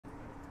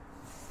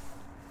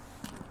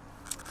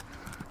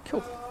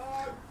Cool.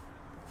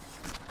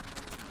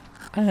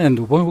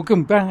 And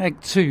welcome back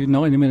to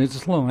 90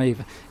 Minutes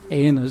Live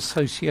in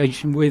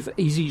association with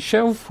Easy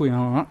Shelf. We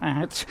are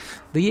at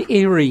the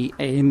Erie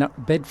in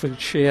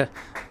Bedfordshire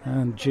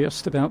and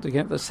just about to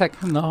get the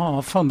second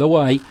half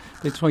underway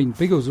between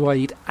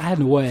Biggleswade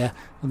and Ware.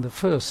 And the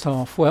first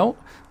half, well,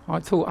 I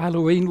thought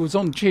Halloween was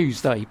on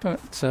Tuesday,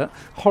 but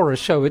horror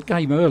show at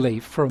game early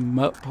from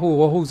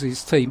Paul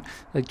Hall's team.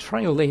 They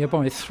trail there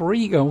by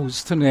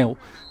 3-0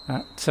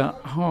 at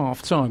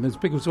half-time as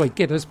Biggleswade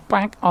get us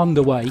back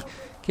underway,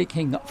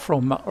 kicking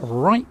from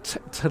right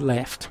to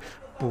left.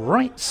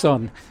 Bright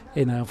sun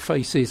in our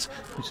faces,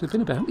 which has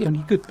been about the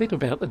only good bit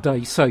about the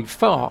day so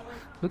far.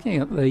 Looking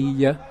at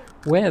the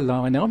Ware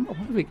line-up, I would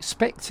have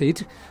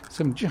expected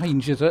some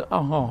changes at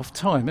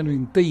half-time, and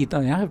indeed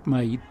they have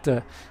made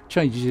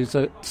changes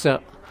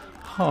at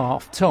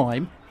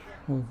half-time.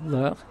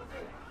 Well,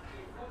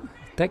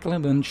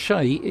 Declan and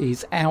Shea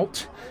is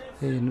out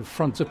in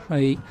front of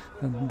me,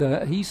 and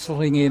he's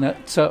slotting in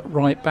at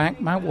right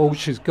back. Matt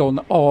Walsh has gone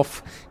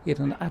off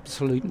in an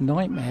absolute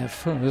nightmare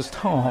first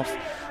half,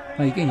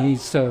 making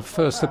his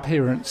first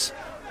appearance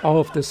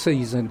of the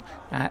season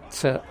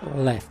at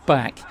left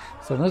back.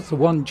 So that's the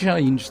one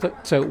change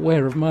that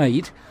Ware have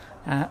made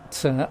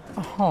at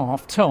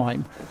half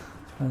time,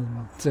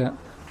 and can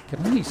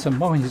only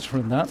surmise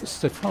from that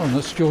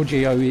Stefanos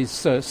Georgiou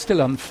is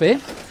still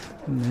unfit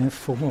and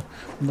therefore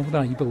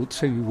not able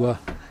to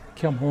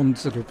come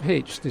onto the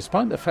pitch,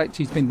 despite the fact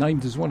he's been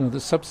named as one of the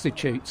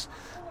substitutes.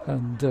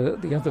 And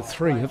the other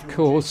three, of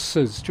course,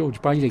 as George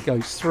Bailey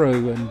goes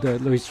through and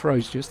Lewis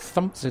Rose just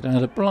thumps it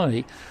out of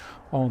play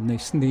on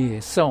this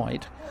near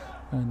side.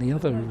 And the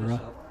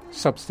other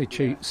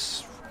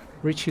substitutes,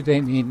 Richard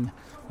Emin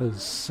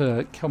has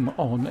come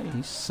on.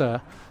 He's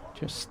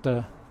just...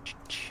 so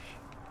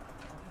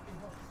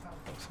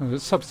the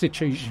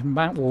substitution,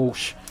 Matt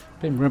Walsh,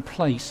 been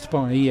replaced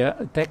by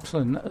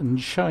Declan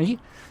and Shea,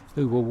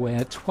 who will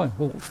wear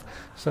 12th.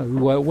 So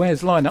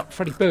Ware's line-up,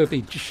 Freddie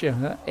Burbage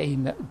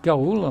in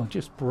goal. I'll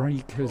just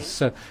break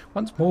as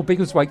once more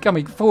Biggleswade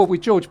coming forward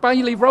with George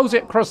Bailey, rolls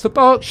it across the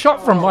box,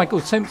 shot from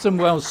Michael Simpson,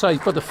 well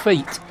saved by the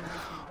feet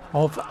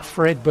of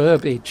Fred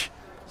Burbage.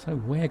 So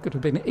Ware could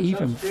have been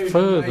even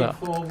further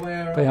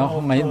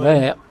behind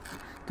there.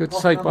 Good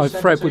save by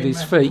Fred with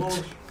his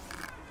feet.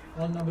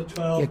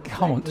 You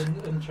can't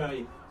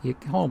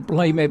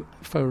blame him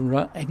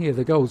for any of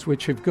the goals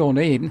which have gone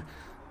in.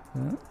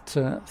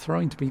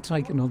 Throwing to be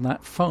taken on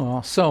that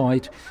far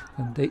side,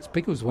 and it's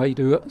Biggleswade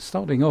who are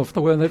starting off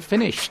the way they've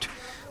finished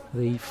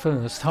the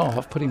first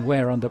half, putting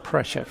Ware under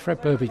pressure.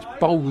 Fred Burbage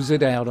bowls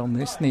it out on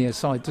this near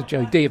side to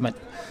Joe Dearman.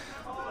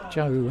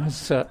 Joe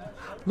has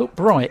looked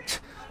bright,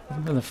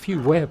 one of the few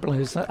Ware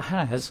players that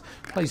has.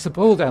 Plays the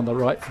ball down the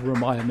right for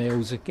Ramaya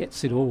Mills. It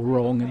gets it all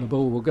wrong and the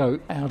ball will go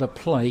out of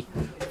play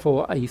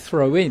for a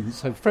throw-in.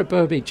 So Fred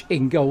Burbage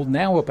in goal,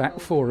 now a back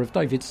four of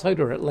David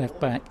Soda at left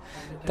back,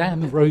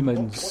 Dan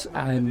Romans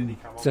and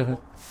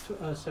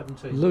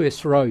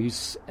Lewis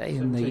Rose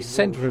in the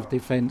centre of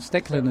defence.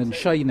 Declan and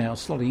Shea now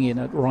slotting in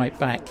at right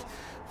back.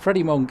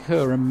 Freddie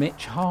Moncur and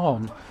Mitch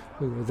Hahn,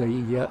 who are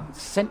the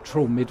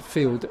central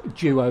midfield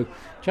duo.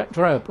 Jack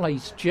Dreyer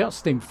plays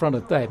just in front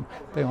of them,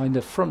 behind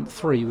the front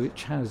three,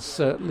 which has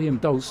Liam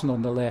Dawson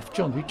on the left,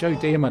 Joe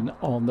Dearman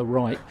on the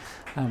right,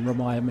 and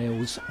Ramaya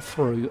Mills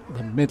through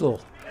the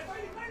middle.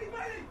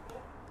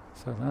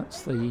 So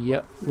that's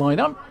the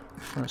line-up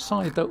for a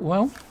side that,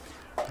 well,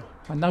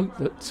 I note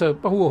that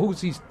Paul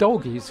Hall's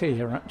dog is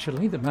here,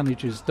 actually, the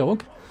manager's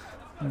dog.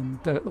 And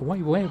the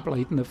way Ware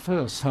played in the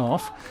first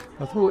half,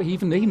 I thought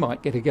even he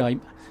might get a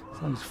game.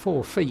 Those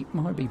 4 feet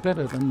might be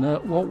better than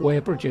what Ware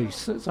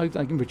produced. Let's hope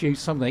they can produce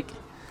something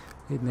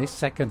in this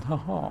second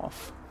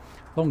half.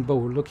 Long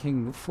ball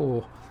looking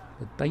for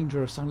the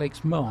dangerous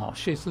Alex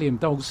Marsh. Here's Liam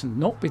Dawson,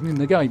 not been in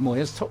the game,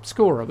 Ware's top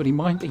scorer, but he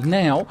might be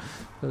now.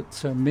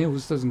 But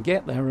Mills doesn't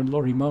get there, and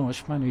Laurie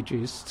Marsh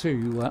manages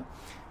to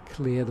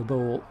clear the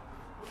ball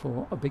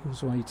for a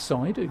Biggleswade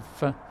side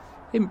who've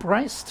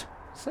impressed.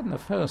 Said in the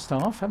first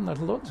half, haven't had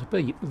a lot to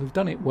beat, but they've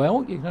done it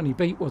well. You can only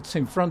beat what's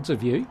in front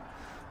of you.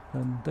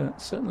 And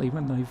certainly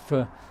when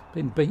they've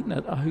been beaten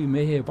at home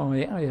here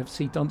by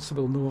AFC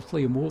Dunstable,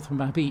 Northley and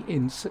Waltham Abbey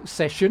in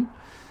succession.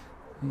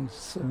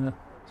 He's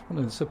one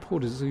of the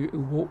supporters who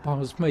walked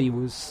past me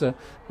had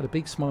a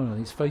big smile on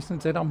his face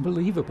and said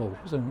unbelievable.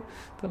 So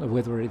I don't know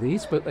whether it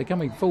is, but they're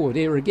coming forward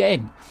here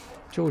again.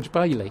 George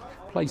Bailey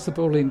plays the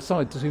ball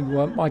inside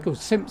to Michael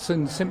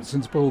Simpson.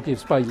 Simpson's ball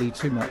gives Bailey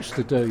too much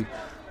to do,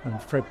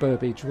 and Fred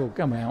Burbage will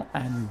come out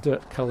and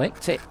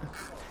collect it.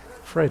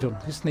 Fred on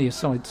his near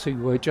side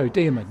to Joe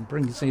Dearman,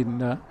 brings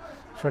in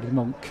Freddie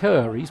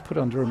Moncur. He's put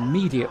under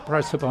immediate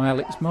pressure by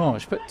Alex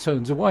Marsh, but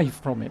turns away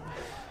from him.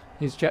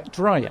 Here's Jack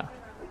Dreyer.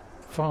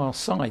 Far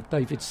side,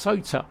 David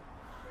Sota.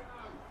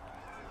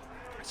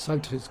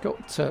 Sota's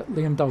got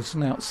Liam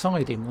Dawson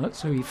outside him.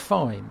 That's who he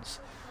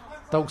finds.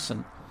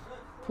 Dawson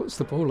puts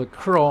the ball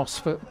across,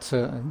 but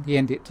in the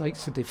end it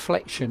takes a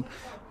deflection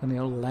and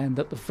he'll land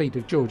at the feet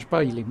of George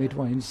Bailey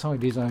midway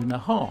inside his own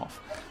half.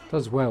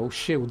 Does well,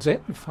 shields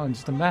it and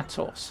finds the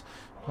Matos,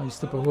 Plays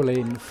the ball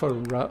in for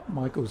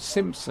Michael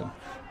Simpson.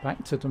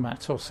 Back to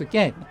Matos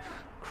again.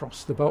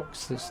 Across the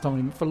box, this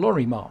time for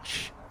Laurie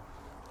Marsh.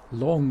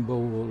 Long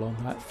ball on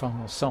that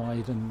far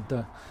side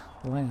and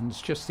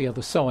lands just the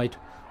other side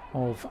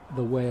of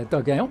the Ware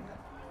dugout.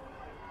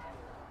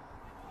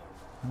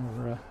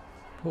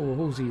 Paul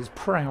Halsey is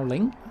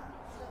prowling.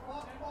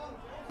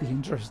 Be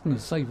interesting to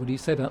see what he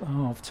said at the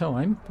half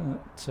time,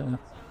 but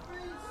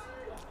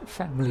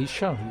family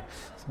show,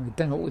 so I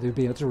doubt whether he'll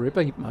be able to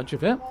repeat much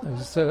of it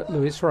as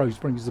Lewis Rose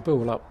brings the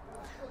ball up.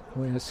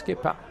 Where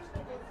skipper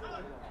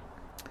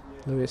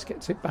Lewis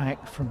gets it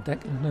back from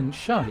Declan and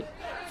Shea.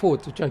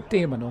 Forward to Joe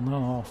Dearman on the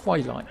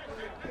halfway line.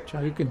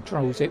 Joe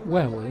controls it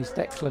well. Here's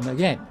Declan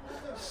again,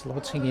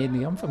 slotting in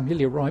the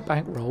unfamiliar right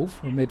back role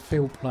for a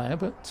midfield player,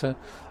 but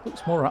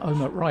looks more at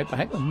home at right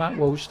back than Matt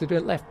Walsh did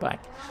at left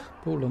back.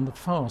 Ball on the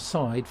far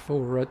side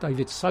for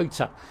David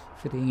Sota,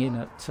 fitting in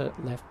at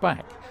left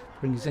back.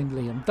 Brings in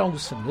Liam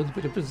Dawson. A little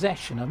bit of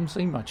possession. I haven't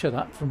seen much of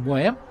that from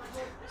Ware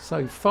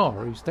so far.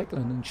 Who's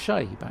Declan and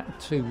Shea back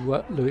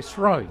to Lewis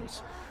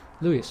Rose.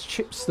 Lewis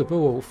chips the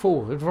ball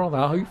forward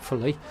rather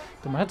hopefully.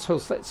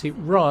 Matos lets it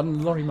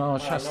run. Laurie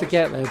Marsh has to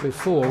get there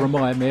before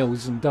Ramaya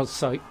Mills and does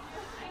so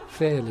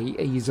fairly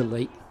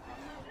easily.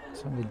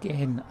 So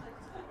again,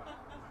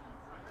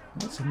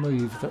 that's a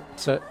move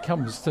that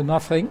comes to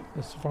nothing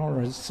as far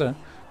as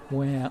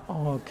Ware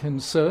are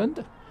concerned.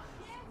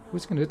 I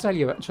was going to tell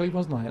you actually,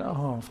 wasn't I, at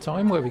half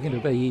time where we're going to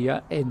be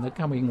in the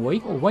coming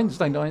week. Well,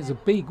 Wednesday night is a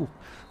big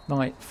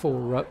night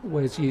for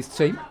Ware's youth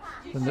team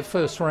in the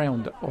first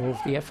round of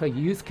the FA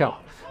Youth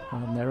Cup.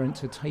 They're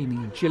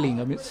entertaining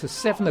Gillingham. It's a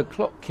 7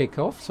 o'clock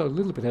kick-off, so a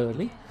little bit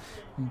early.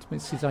 And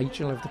Mrs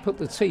H will have to put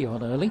the tea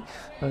on early.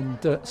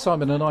 And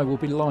Simon and I will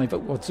be live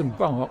at Watson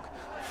Park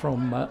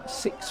from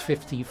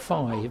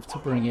 6:55 to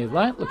bring you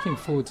that. Looking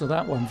forward to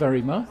that one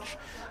very much.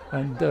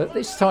 And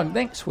this time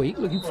next week,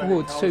 looking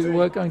forward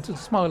to going to the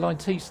Smile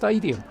IT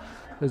Stadium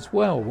as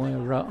well,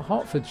 where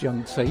Hertford's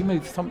young team,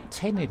 who've thumped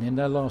 10 in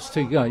their last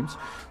 2 games,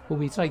 will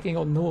be taking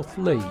on North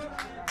Lee.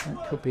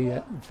 That could be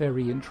a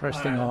very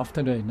interesting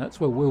afternoon. That's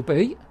where we'll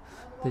be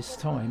this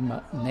time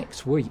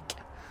next week.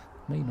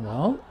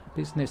 Meanwhile,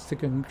 business to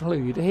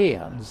conclude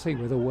here and see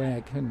whether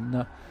Ware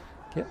can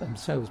get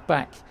themselves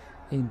back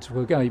into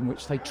a game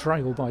which they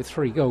trail by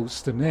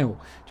 3-0.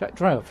 Jack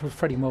Dreyer for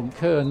Freddie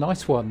Moncur,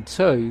 nice one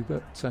too,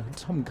 but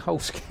Tom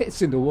Coles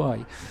gets in the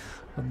way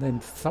and then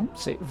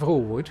thumps it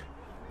forward.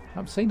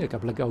 I've seen a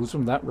couple of goals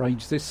from that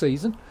range this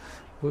season.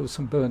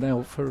 Wilson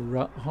Burnell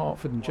for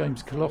Hertford and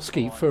James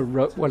Kolosky for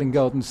Welling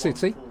Garden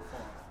City,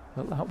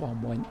 but that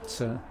one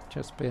went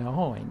just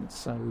behind,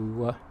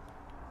 so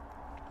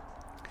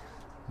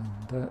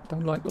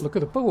don't like the look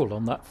of the ball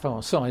on that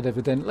far side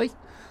evidently.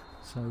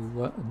 So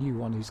a new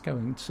one is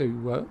going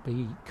to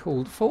be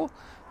called for.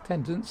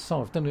 Attendance this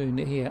afternoon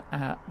here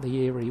at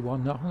the Erie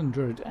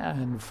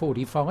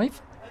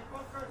 145.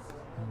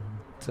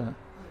 And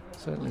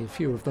certainly a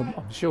few of them,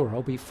 I'm sure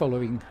I'll be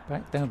following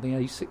back down the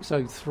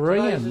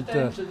A603 and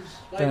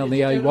down the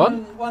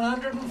A1.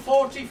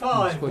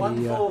 145,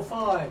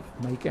 145.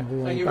 Make our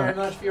way Thank you back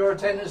very much for your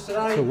attendance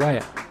today. to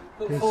Ware.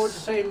 Look forward to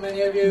seeing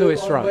many of you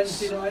Lewis on Rose.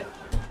 Wednesday night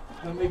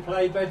when we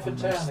play Bedford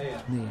Town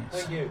here. Yes.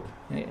 Thank you.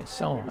 Yes,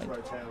 side.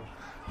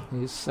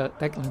 Is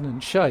Declan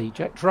and Shea.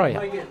 Jack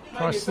Dreyer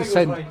tries to Biggleswade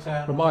send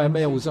Town Ramaya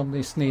Mills on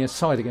this near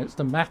side against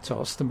the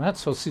Matos. The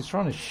Matos is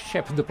trying to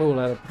shepherd the ball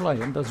out of play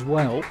and does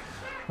well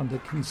under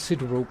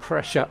considerable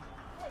pressure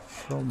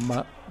from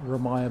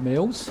Ramaya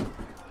Mills.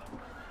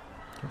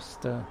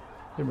 Just been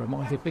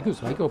reminded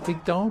Biggleswade got a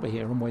big derby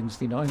here on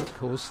Wednesday night, of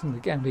course, in the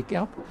Gambit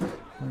Cup,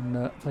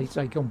 and they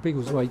take on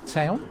Biggleswade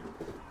Town.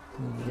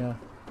 The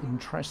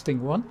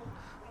interesting one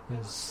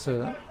is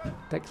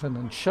Declan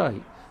and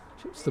Shea.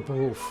 Chips the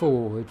ball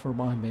forward,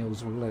 Ramaya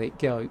Mills will let it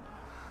go.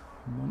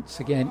 And once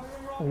again,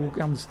 all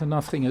guns to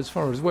nothing as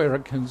far as we're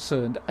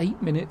concerned.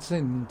 8 minutes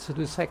into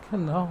the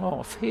second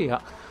half here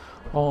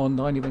on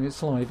 90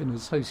 Minutes Live in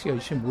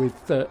association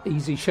with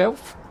Easy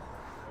Shelf.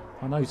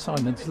 I know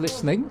Simon's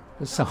listening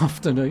this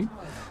afternoon.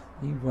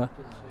 I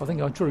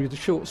think I drew the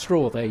short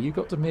straw there. You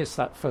got to miss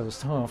that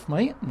first half,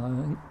 mate. And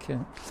I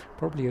think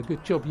probably a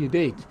good job you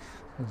did,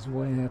 as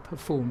Ware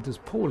performed as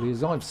poorly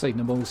as I've seen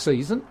them all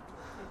season.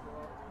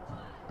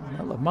 And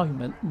at the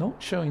moment,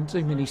 not showing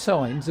too many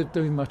signs of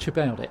doing much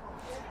about it.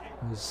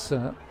 As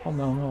on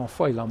the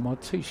halfway line,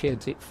 Martucci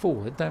heads it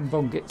forward. Dan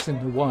Bond gets in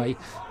the way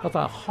of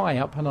a high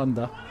up and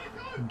under.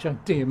 And Joe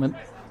Dearman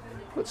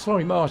puts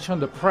Laurie Marsh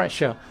under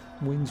pressure.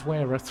 Wins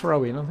Ware a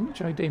throw in. I think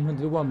Joe Dearman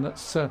the one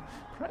that's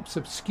perhaps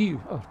has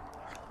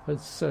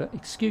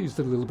excused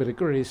a little bit of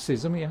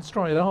criticism. He has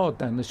tried hard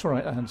down this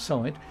right hand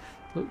side.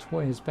 Looked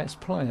Ware's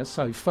best player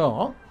so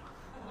far.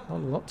 Not a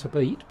lot to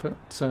beat, but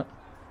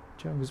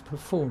Joe has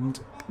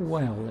performed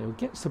well. He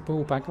gets the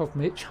ball back off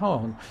Mitch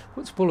Hahn.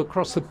 Puts the ball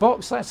across the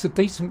box. That's a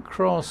decent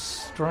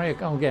cross. Dreyer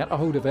can't get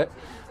hold of it.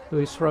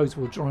 Lewis Rose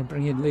will try and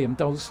bring in Liam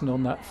Dawson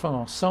on that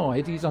far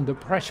side. He's under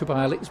pressure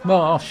by Alex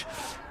Marsh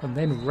and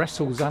then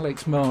wrestles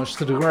Alex Marsh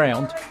to the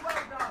ground.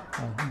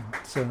 And,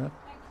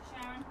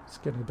 it's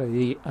going to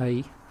be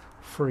a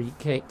free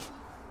kick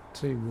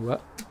to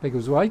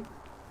Biggleswade.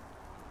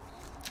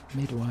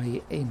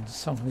 Midway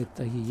inside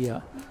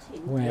the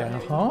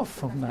Ware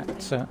half on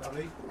that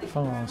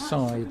far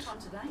side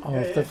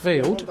of the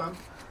field.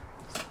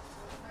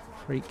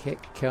 Free kick.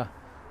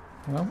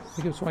 Well,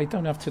 Biggleswade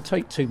don't have to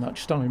take too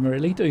much time,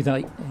 really, do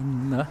they?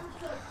 In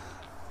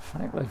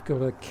fact, they've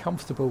got a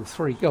comfortable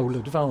 3-goal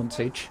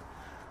advantage.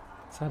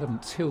 It's Adam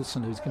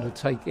Tilson who's going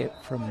to take it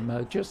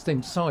from just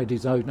inside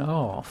his own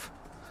half.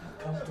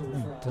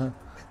 And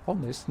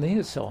on this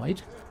near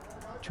side,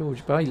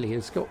 George Bailey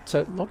has got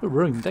a lot of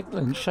room.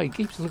 Declan Shea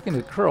keeps looking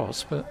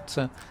across, but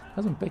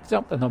hasn't picked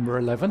up the number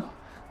 11.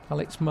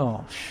 Alex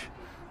Marsh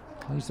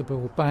plays the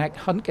ball back.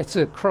 Hunt gets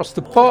it across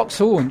the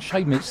box. Oh, and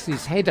Shea missed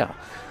his header.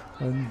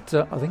 And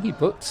I think he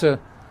put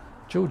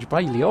George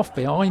Bailey off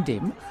behind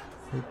him,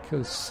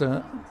 because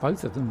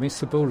both of them missed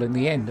the ball in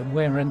the end, and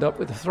Ware end up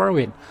with a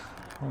throw-in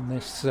on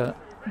this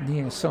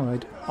near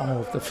side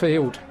of the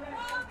field.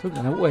 Talking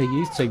about Ware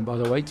youth team, by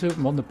the way, two of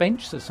them on the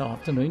bench this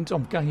afternoon,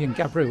 Tom Gay and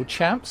Gabriel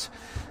Chaps,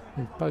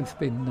 who've both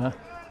been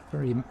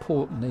very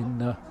important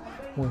in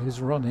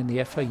Ware's run in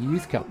the FA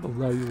Youth Cup,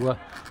 although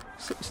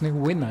 6-0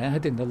 win they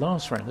had in the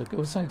last round. They've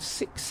got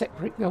 6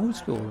 separate goal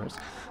scorers,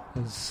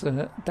 as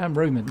Dan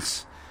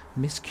Rumans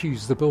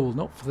miscues the ball,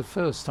 not for the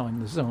first time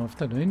this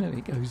afternoon, and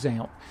it goes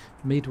out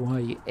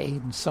midway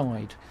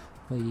inside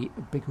the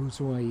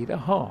Biggleswade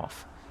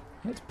half.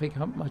 Had to pick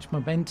up much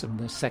momentum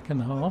this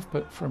second half,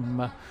 but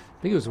from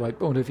Biggleswade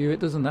point of view, it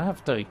doesn't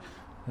have to,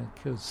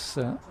 because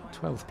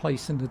 12th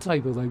place in the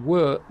table they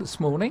were this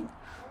morning.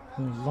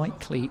 Will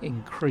likely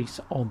increase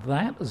on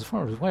that. As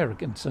far as Ware are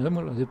concerned,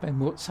 will depend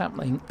what's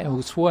happening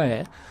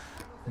elsewhere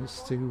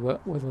as to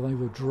whether they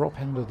will drop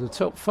out of the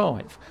top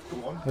 5.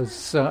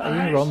 As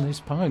here on this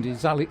pound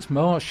is Alex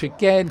Marsh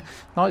again.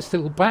 Nice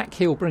little back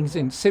heel, brings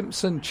in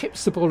Simpson,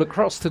 chips the ball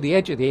across to the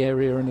edge of the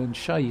area, and then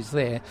Shea's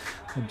there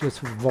and just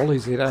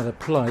volleys it out of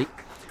play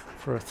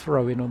for a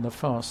throw-in on the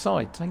far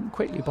side. Taken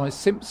quickly by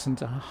Simpson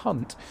to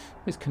Hunt.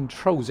 This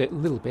controls it a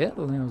little bit,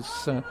 allows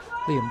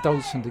Liam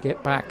Dawson to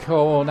get back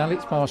on.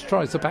 Alex Marsh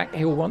tries the back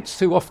heel once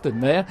too often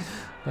there.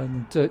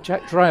 And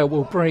Jack Dreyer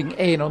will bring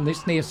in on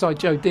this near side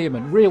Joe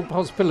Dearman. Real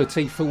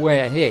possibility for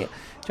Ware here.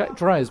 Jack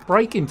Dreyer's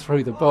breaking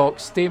through the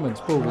box.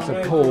 Dearman's ball is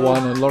a poor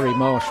one, and Laurie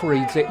Marsh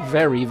reads it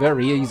very,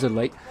 very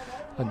easily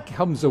and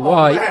comes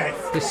away.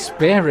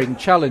 Despairing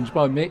challenge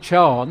by Mitch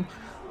Hahn.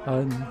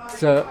 And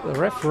the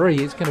referee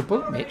is going to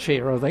book Mitch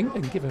here, I think,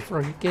 and give a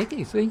free kick,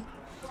 is he?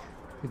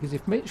 Because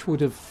if Mitch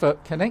would have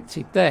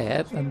connected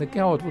there, then the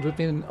guard would have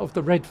been of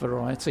the red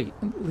variety.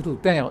 Little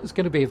doubt it's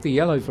going to be of the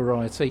yellow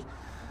variety.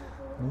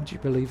 Would you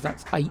believe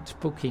that's 8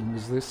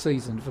 bookings this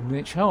season for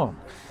Mitch Hahn?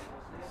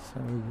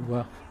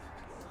 So,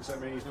 does that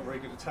mean he's not very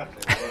good at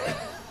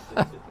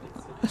tackling?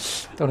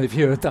 Don't know if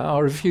you heard that. I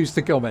refuse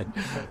to comment.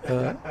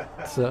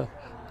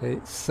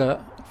 It's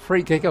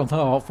free kick on the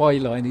halfway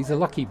line. He's a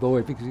lucky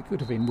boy, because he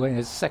could have been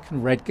Ware's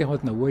second red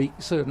card in a week,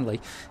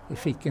 certainly,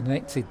 if he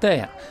connected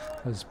there.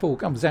 As ball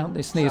comes out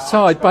this near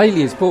side,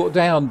 Bailey is brought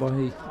down by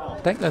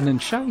Declan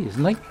and Shea,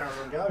 isn't he?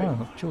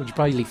 Well, George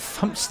Bailey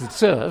thumps the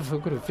turf.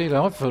 I've got a feeling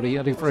I thought he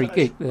had a free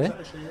kick there.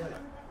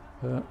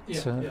 But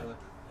it's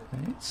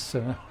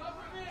the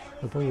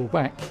ball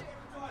back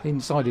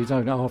inside his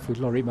own half with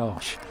Laurie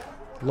Marsh.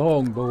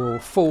 Long ball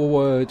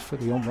forward for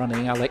the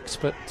on-running Alex,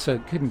 but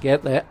couldn't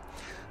get there.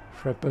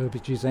 Fred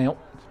Burbage is out.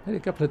 Made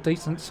a couple of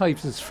decent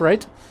saves as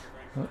Fred,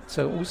 but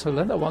also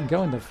let that one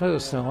go in the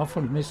first half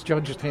and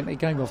misjudged it. It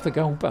came off the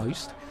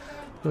goalpost.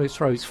 Lewis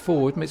throws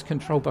forward,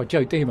 miscontrolled by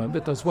Joe Dearman,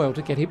 but does well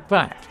to get it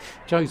back.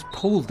 Joe's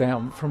pulled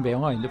down from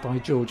behind by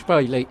George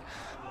Bailey,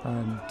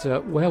 and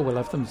Ware will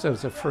have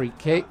themselves a free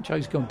kick.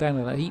 Joe's gone down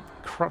in a heap,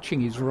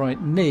 crutching his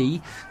right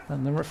knee,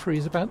 and the referee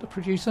is about to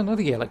produce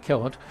another yellow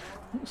card.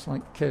 Looks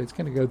like it's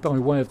going to go by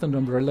way of the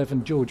number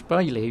 11, George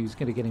Bailey, who's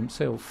going to get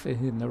himself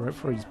in the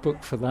referee's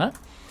book for that.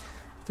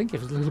 I think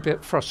it was a little bit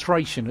of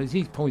frustration, as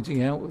he's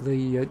pointing out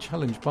the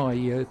challenge by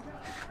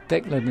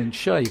Declan and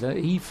Shea that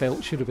he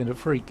felt should have been a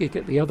free kick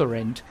at the other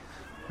end.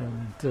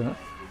 And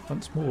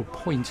once more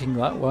pointing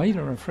that way.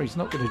 The referee's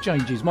not going to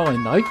change his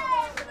mind, though.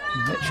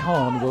 Mitch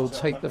Hahn will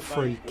take the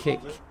free kick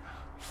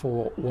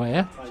for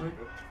Ware.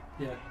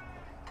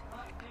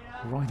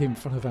 Right in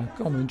front of our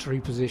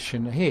commentary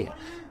position here.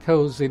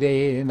 Curls it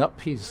in, up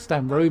his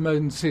Stan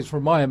Rumans, his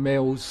Remiah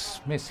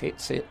Mills,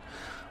 hits it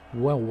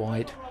well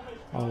wide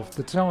of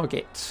the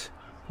target.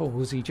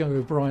 Horsey, Joe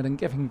O'Brien and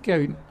Gavin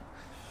Goon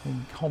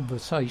in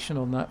conversation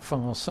on that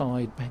far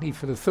side. Penny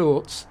for the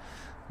thoughts,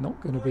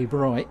 not going to be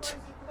bright.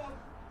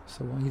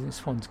 So the way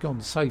this one's gone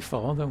so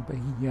far, they'll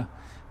be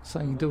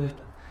saying, do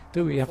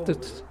we have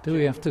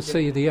to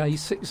see the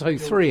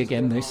A603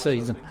 again this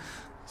season?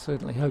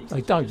 Certainly hope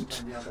they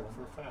don't.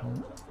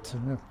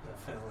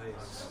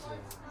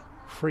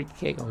 Free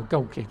kick, or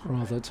goal kick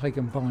rather,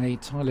 taken by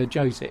Tyler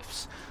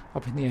Josephs.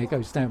 Up in the air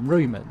goes Dan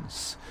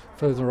Rumans.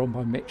 Further on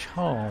by Mitch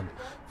Hahn.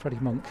 Freddie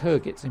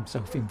Moncur gets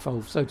himself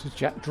involved, so does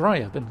Jack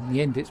Dreyer, but in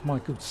the end it's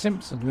Michael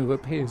Simpson who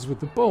appears with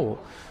the ball.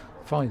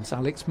 Finds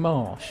Alex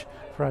Marsh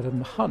for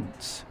Adam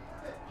Hunt.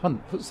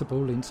 Hunt puts the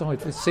ball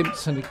inside for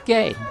Simpson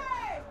again.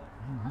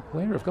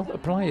 Ware have got the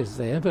players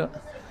there,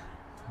 but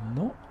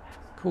not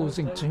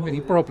causing too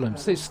many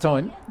problems. This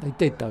time they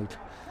did, though.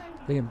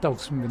 Liam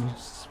Dawson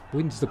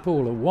wins the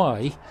ball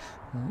away.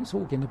 It's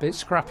all getting a bit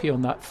scrappy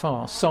on that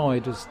far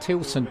side as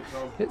Tilson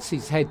gets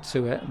his head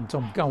to it, and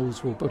Tom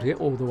Goals will put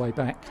it all the way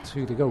back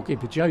to the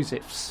goalkeeper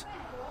Josephs.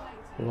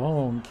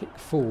 Long kick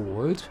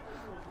forward,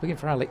 looking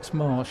for Alex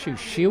Marsh, who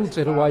shields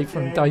it away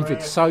from David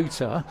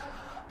Sota,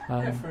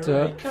 and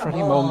Freddie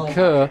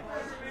Moncur,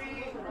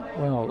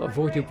 well,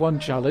 avoided one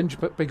challenge,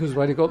 but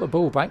Biggleswade got the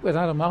ball back with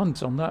Adam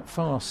Hunt on that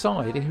far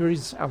side. Here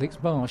is Alex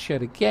Marsh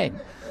yet again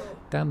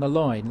down the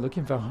line,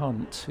 looking for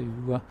Hunt,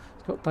 who has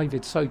got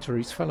David Sota,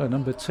 his fellow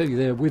number 2,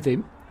 there with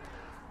him.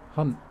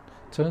 Hunt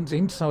turns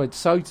inside.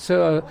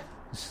 Sota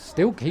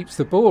still keeps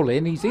the ball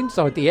in. He's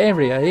inside the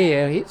area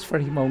here. Hits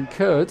Freddie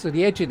Moncur to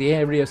the edge of the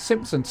area.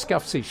 Simpson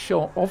scuffs his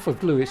shot off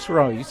of Lewis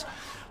Rose,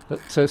 but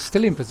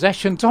still in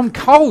possession. Tom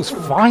Coles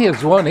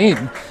fires one in,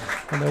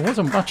 and there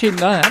wasn't much in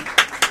that.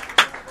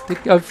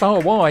 Did go far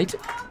wide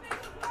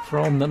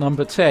from the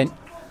number 10.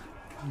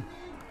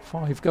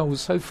 5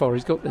 goals so far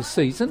he's got this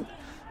season.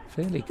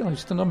 Fairly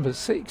close to number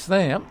 6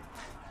 there.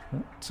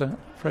 But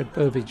Fred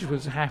Burbage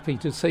was happy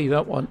to see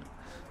that one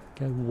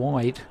go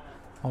wide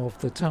of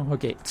the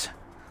target.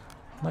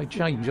 No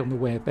change on the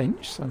Ware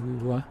bench, so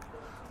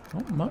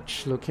not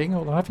much looking.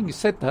 Although having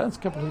said that, there's a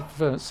couple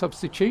of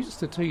substitutes.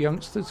 The 2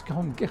 youngsters,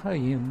 Con Gay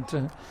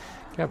and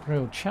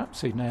Gabriel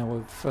Chaps, who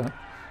now have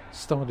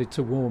started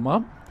to warm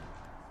up,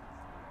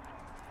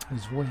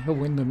 as Ware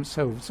win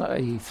themselves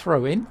a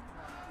throw-in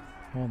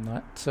on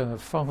that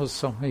far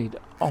side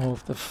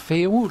of the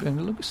field, and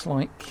it looks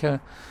like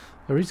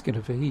there is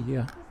going to be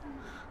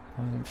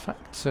in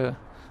fact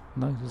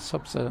no, the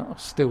subs are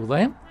still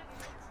there.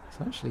 It's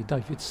actually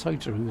David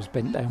Sota who was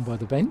bent down by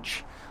the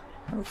bench.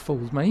 That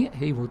fooled me.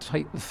 He will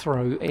take the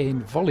throw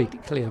in,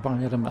 volleyed clear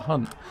by Adam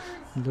Hunt.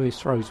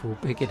 Lewis Rose will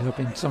pick it up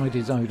inside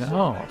his own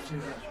half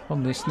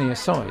on this near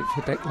side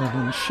for Declan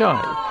and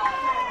Shea.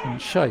 And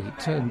Shea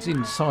turns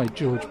inside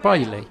George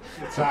Bailey.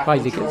 So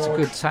Bailey gets a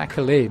good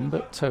tackle in,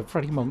 but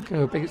Freddie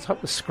Moncur picks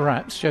up the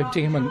scraps. Joe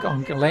Dearman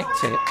can't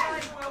collect it.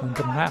 And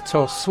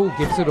Matos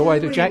gives it away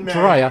to Jack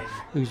Dreyer,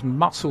 who's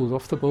muscled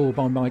off the ball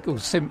by Michael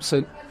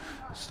Simpson.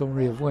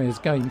 Story of Ware's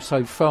game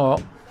so far.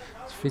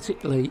 It's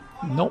physically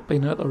not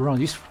been at the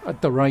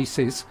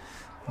races,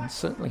 and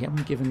certainly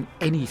haven't given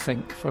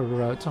anything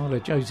for Tyler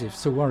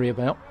Josephs to worry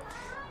about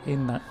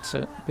in that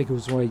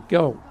Biggleswade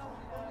goal.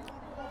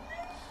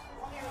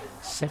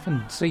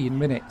 17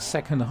 minutes,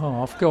 second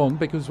half gone.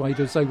 Biggleswade,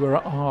 as they were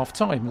at half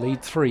time,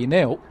 lead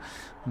 3-0,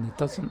 and there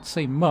doesn't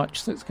seem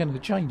much that's going to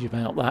change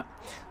about that.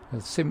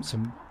 As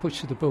Simpson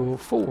pushes the ball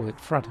forward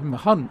for Adam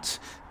Hunt.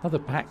 Another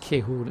back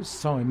heel this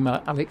time.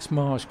 Alex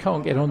Marsh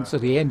can't get onto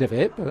the end of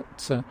it,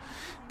 but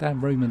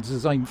Dan Rumans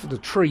has aimed for the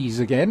trees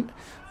again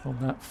on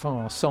that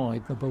far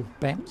side. The ball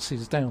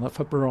bounces down off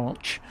a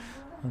branch,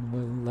 and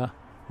we'll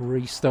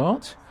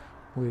restart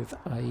with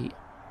a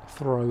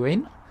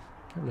throw-in.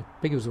 A couple of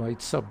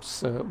Biggleswade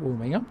subs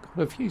warming up.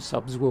 Got a few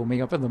subs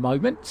warming up at the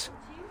moment.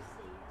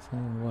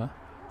 So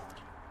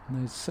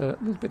there's a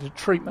little bit of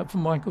treatment for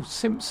Michael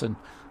Simpson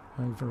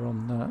over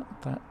on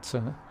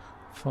that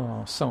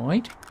far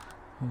side,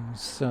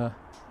 who's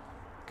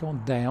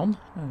gone down,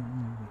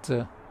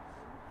 and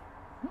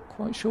not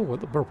quite sure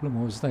what the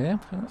problem was there,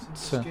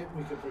 but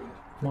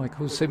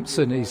Michael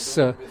Simpson is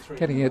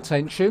getting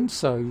attention,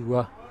 so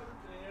the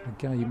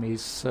game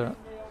is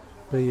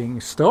being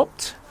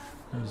stopped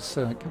as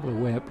a couple of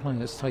Ware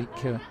players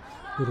take a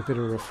little bit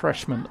of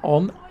refreshment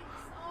on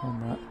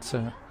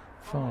that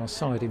far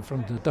side in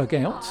front of the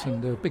dugout,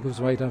 and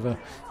Biggleswade have an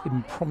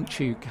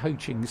impromptu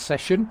coaching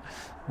session,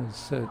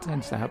 as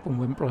tends to happen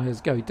when players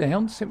go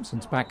down.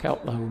 Simpson's back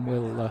up though and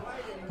will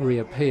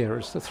reappear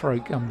as the throw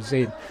comes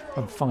in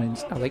and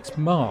finds Alex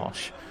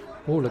Marsh.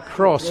 All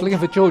across, looking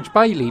for George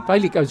Bailey.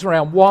 Bailey goes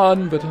around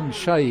one, but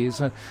Shea is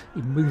an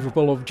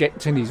immovable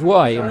object in his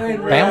way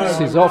and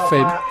bounces off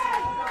him.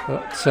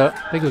 But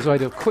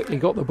Biggleswade have quickly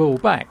got the ball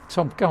back.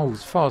 Tom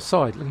Goals, far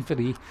side, looking for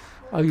the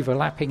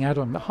overlapping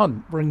Adam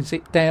Hunt, brings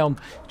it down,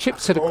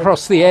 chips it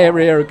across the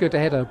area. A good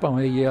header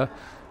by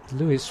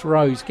Lewis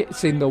Rose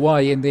gets in the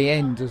way in the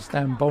end, as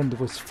Dan Bond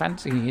was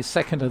fancying his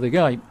second of the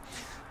game.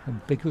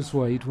 And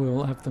Biggleswade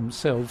will have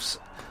themselves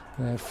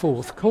their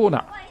 4th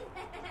corner.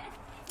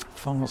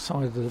 Far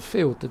side of the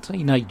field, the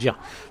teenager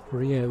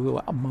Rio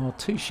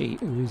Martucci,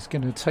 who is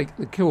going to take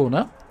the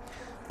corner.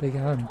 Big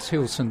Alan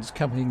Tilson's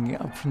coming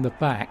up from the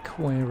back,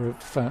 where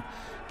have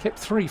kept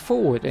 3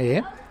 forward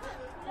here.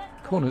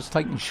 Corner's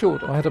taken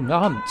short by Adam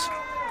Hunt.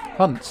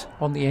 Hunt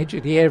on the edge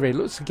of the area,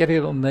 looks to get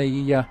it on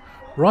the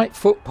right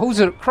foot, pulls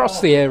it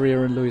across the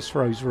area, and Lewis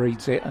Rose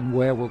reads it, and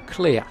Ware will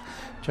clear.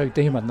 Joe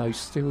Dearman, though,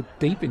 still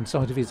deep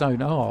inside of his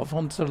own half,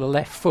 onto the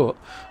left foot.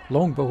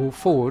 Long ball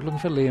forward, looking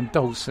for Liam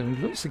Dawson,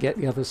 who looks to get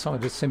the other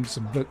side of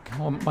Simpson, but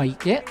can't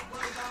make it.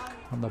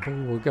 And the ball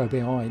will go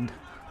behind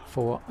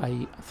for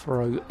a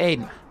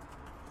throw-in.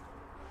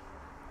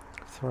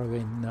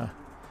 Throw-in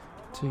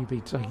to be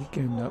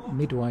taken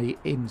midway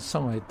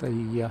inside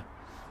the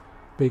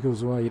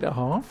Biggleswade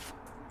half.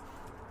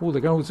 All the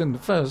goals in the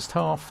first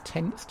half,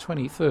 10th,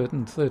 23rd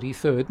and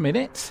 33rd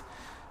minutes.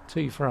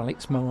 2 for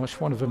Alex Marsh,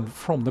 one of them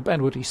from the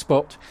penalty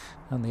spot,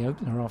 and the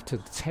opener after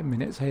the 10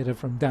 minutes header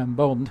from Dan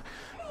Bond.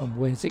 And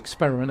Ware's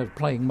experiment of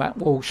playing Matt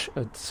Walsh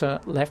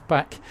at left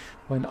back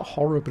went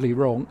horribly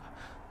wrong,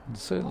 and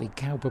certainly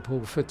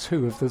culpable for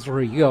 2 of the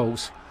 3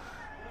 goals.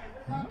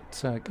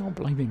 But can't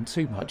blame him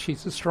too much,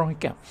 he's a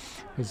striker.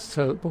 As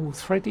the ball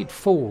threaded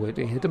forward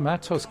here,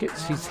 Matos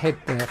gets his head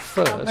there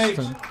first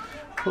and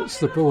puts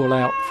the ball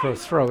out for a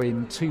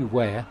throw-in to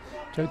Ware.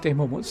 Joe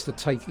Demon wants to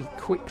take it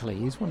quickly.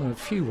 He's one of the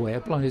few Ware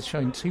players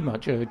showing too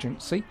much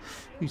urgency.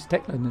 Who's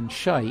Declan and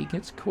Shea,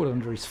 gets caught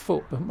under his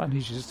foot but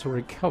manages to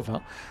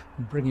recover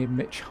and bring in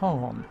Mitch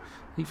Hahn.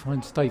 He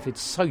finds David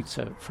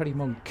Sota. Freddie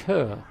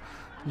Moncur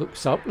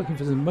looks up, looking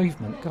for the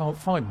movement, can't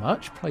find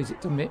much, plays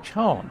it to Mitch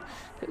Hahn.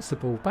 Gets the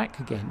ball back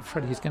again.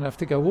 Freddie's going to have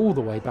to go all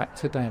the way back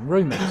to Dan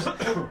Rumans.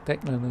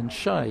 Declan and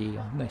Shea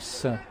on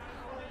this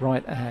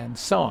right-hand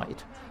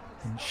side.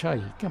 And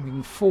Shea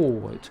coming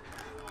forward.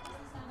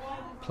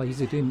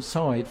 Plays it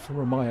inside for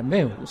Ramaya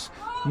Mills.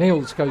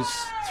 Mills goes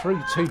through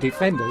 2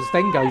 defenders,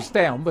 then goes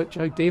down, but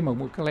Joe Dearman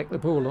will collect the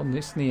ball on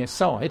this near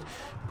side,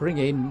 bring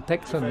in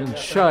Declan and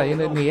Shea,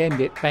 and in the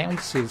end it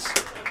bounces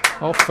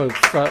off of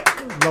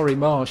Laurie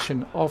Marsh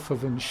and off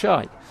of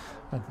Shea,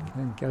 and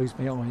then goes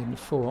behind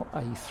for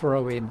a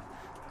throw-in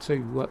to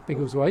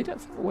Biggleswade. I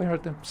think Ware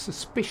had a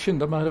suspicion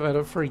they might have had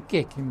a free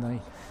kick in the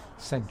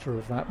centre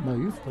of that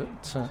move,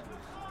 but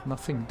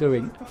nothing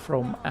doing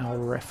from our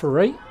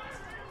referee,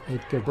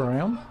 Edgar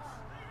Brown.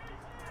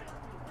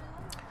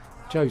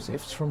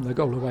 Josephs from the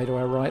goal away to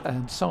our right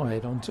hand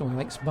side onto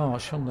Alex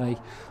Marsh on the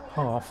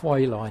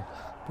halfway line.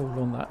 Ball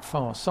on that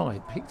far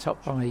side, picked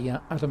up by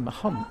Adam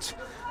Hunt.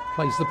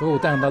 Plays the ball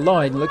down the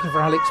line, looking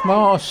for Alex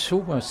Marsh.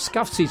 Almost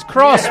scuffs his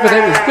cross, but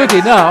it was good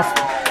enough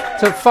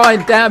to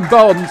find Dan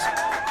Bond,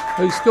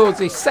 who scores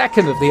his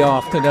second of the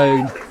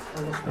afternoon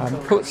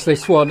and puts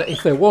this one,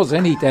 if there was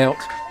any doubt,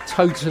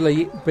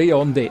 totally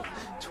beyond it.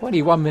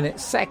 21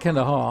 minutes, second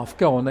half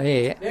gone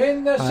here.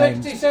 In the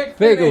 66th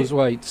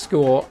Biggleswade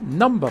score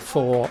number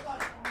 4.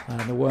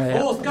 And away.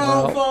 4th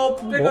goal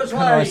for Biggleswade. What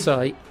can I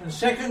say? And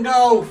 2nd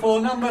goal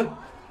for number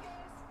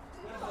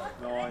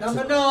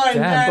 9,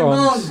 Dan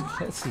Bond.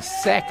 That's the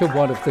second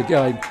one of the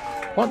game.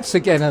 Once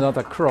again,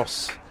 another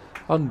cross.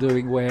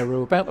 Undoing Ware, who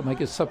are about to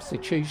make a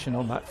substitution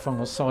on that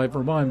far side.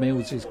 Ryan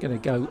Mills is going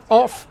to go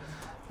off,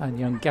 and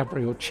young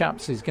Gabriel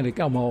Chaps is going to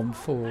come on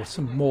for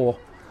some more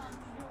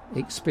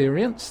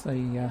experience, the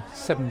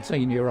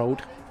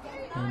 17-year-old.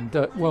 And,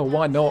 well,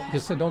 why not?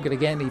 Because they're not going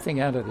to get anything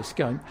out of this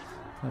game.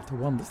 If the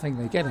one thing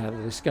they get out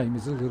of this game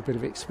is a little bit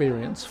of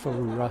experience for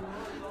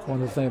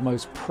one of their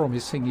most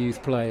promising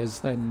youth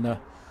players, then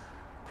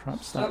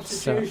perhaps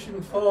that's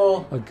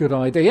a good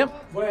idea.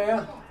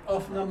 Ware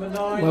off number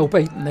 9. Well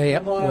beaten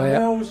there. Ware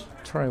Mills.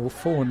 trail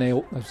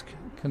 4-0. They've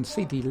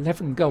conceded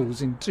 11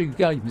 goals in 2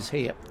 games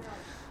here.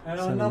 And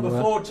on number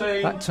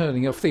 14, that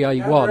turning off the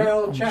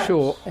A1, I'm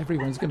sure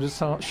everyone's going to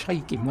start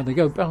shaking when they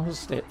go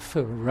past it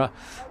for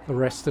the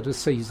rest of the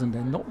season.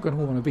 They're not going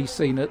to want to be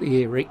seen at the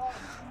Erie,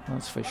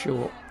 that's for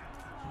sure.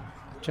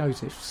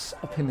 Joseph's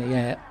up in the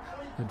air,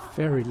 had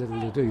very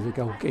little to do, the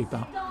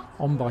goalkeeper.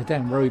 On by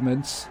Dan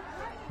Romans,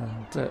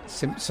 and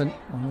Simpson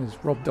was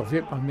robbed of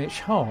it by Mitch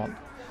Hahn.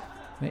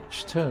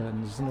 Mitch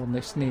turns, and on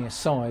this near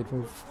side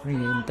will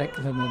bring in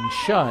Declan and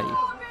Shea.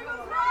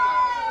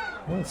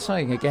 Worth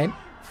saying again,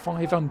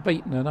 5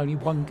 unbeaten and only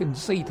 1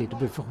 conceded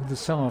before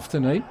this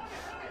afternoon.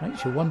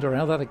 Makes you wonder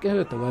how that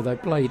occurred, the way they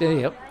played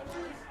here.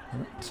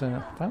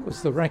 But that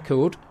was the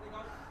record.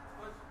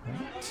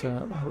 But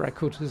the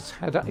record has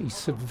had a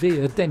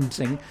severe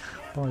denting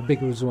by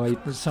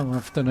Biggleswade this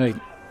afternoon.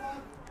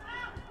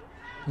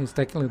 Here's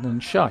Declan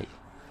and Shea.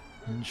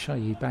 And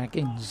Shea back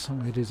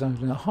inside his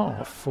own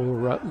half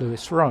for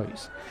Lewis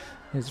Rose.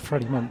 There's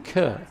Freddie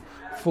Moncur.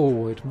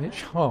 Forward,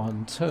 Mitch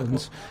Hahn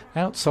turns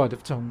outside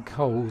of Tom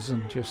Coles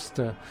and just,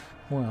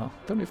 well,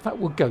 don't know if that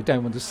would go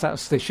down with the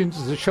statisticians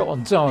as a shot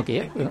on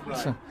target,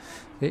 but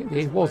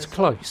it was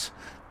close.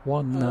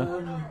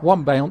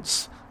 One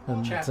bounce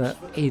and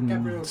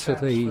into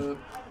the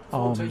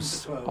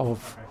arms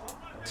of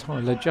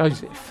Tyler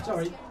Joseph.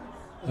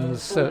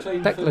 There's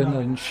Declan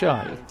and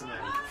Shea,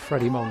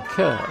 Freddie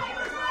Moncur.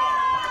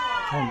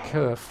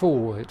 Moncur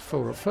forward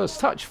for a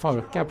first touch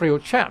for Gabriel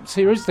Chaps.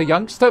 Here is the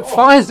youngster,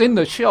 fires in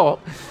the shot,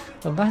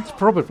 and that's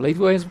probably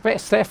where his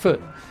best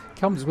effort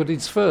comes with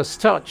his first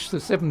touch, the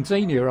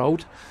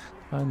 17-year-old.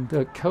 And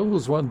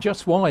Cole's one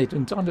just wide,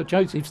 and Tyler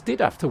Josephs did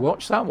have to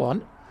watch that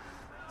one.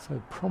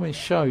 So promise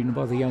shown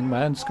by the young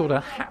man, scored a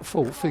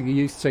hatful for the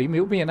youth team.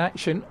 He'll be in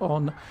action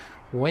on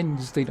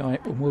Wednesday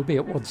night when we'll be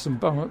at Watson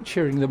Park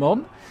cheering them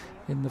on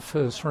in the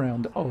first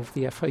round of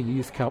the FA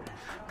Youth Cup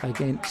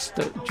against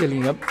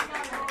Gillingham.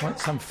 Quite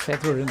some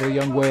feather in the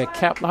young Ware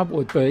cap that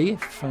would be.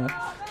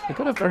 They've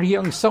got a very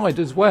young side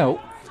as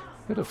well.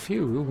 Got a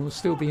few who will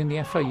still be in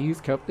the FA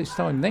Youth Cup this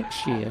time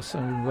next year.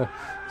 So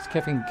it's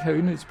Kevin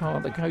Coon, who's part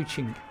of the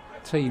coaching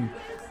team,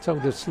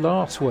 told us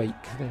last week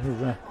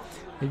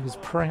he was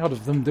proud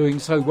of them doing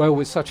so well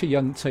with such a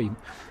young team.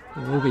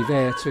 We'll be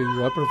there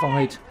to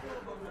provide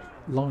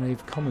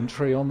live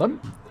commentary on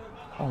them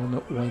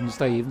on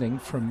Wednesday evening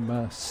from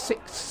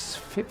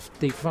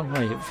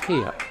 6:55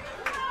 here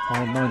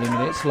on 90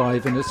 Minutes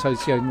Live in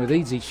association with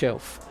Easy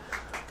Shelf.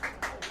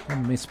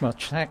 Won't miss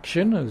much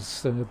action as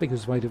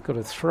Biggleswade have got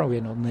a throw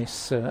in on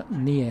this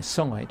near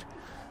side.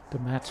 The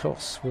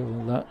Matos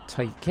will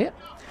take it,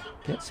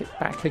 gets it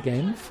back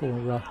again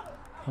for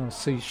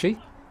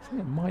Sushi.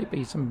 There might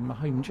be some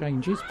home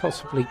changes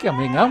possibly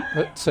coming up,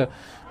 but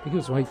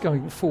Biggleswade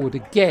going forward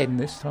again.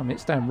 This time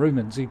it's Dan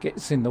Rumans who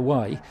gets in the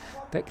way.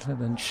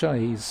 Declan and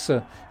Shay's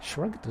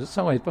shrugged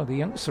aside by the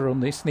youngster on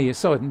this near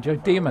side, and Joe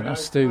Dearman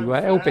has to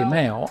help him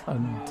out,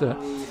 and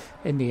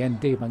in the end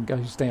Dearman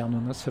goes down,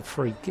 and that's a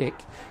free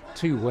kick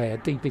to Ware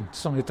deep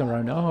inside their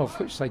own half,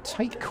 which they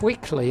take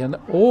quickly and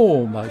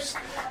almost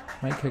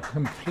make a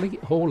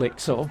complete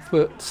Horlicks of,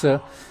 but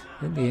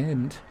in the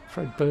end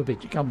Fred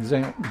Burbage comes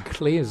out and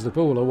clears the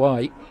ball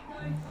away.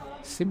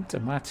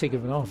 Symptomatic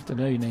of an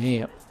afternoon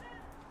here.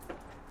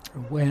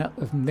 Ware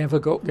have never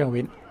got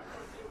going.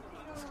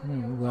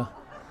 So,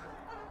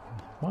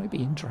 might be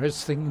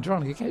interesting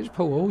trying to catch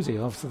Paul Halsey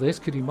after this,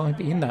 because he might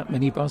be in that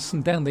minibus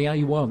and down the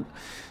A1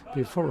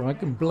 before I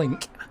can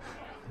blink,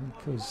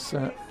 because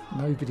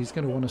nobody's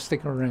going to want to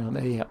stick around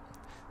here.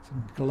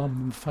 Some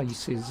glum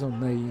faces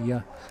on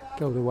the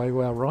go the way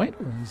well right.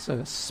 There's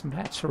a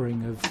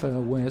smattering of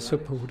Ware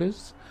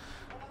supporters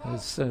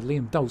as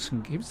Liam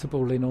Dawson keeps the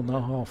ball in on the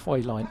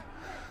halfway line.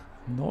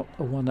 Not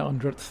a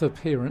 100th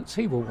appearance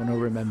he will want to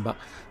remember,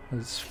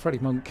 as Freddie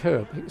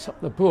Moncur picks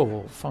up the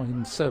ball,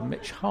 finds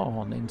Mitch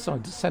Hahn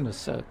inside the centre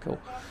circle.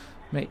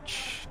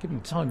 Mitch given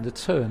time to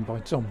turn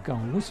by Tom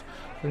Goals,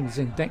 brings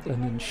in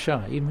Declan and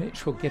Shay.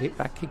 Mitch will get it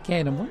back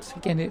again, and once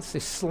again it's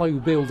this slow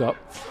build-up,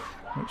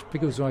 which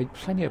Biggleswade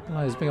plenty of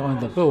players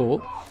behind the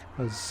ball.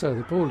 As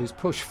the ball is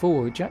pushed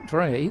forward, Jack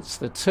Dreyer hits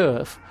the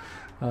turf.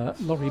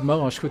 Laurie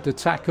Marsh with the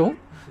tackle.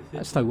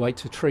 That's no way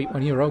to treat one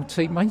of your old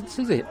teammates,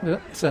 is it?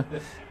 But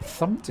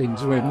thumped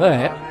into him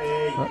there.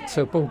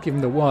 But ball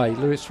given away.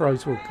 Lewis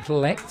Rose will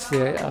collect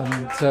it,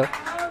 and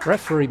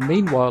referee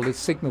meanwhile has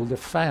signalled a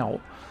foul,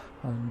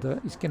 and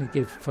he's going to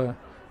give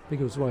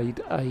Biggleswade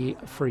a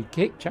free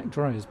kick. Jack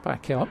Dreyer's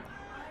back up.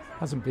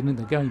 Hasn't been in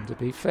the game, to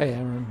be fair,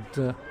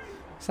 and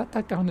is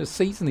that kind of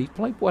season? He's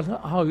played well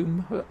at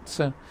home,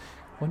 but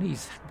when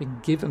he's been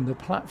given the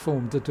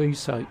platform to do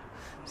so,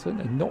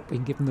 certainly not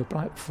been given the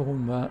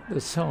platform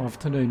this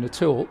afternoon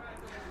at all.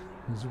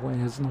 As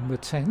Ware's number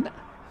 10.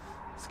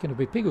 It's going to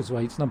be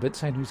Biggleswade's number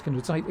 10 who's going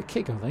to take the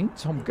kick, I think.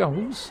 Tom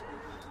Goals,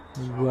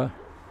 who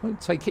won't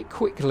take it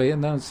quickly,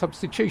 and now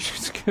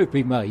substitutions going to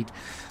be made.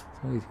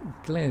 So he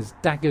glares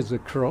daggers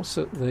across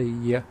at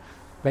the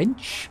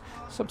bench.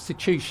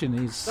 Substitution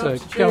is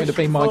going to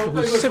be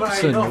Michael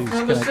Simpson, who's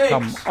going to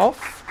come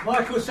off.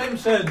 Michael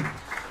Simpson.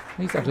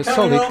 He's had a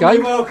solid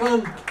game.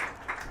 Welcome,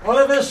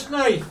 Oliver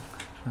Snaith.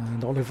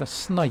 And Oliver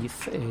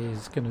Snaith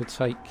is going to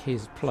take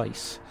his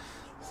place.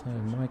 So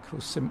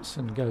Michael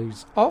Simpson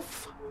goes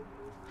off,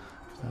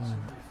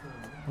 and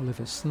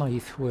Oliver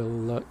Snaith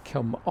will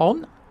come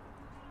on.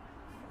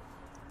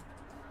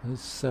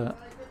 As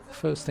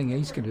first thing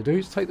he's going to do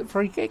is take the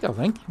free kick, I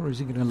think. Or is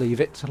he going to leave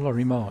it to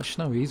Laurie Marsh?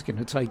 No, he's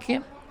going to take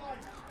it.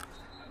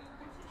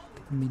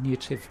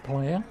 Diminutive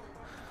player.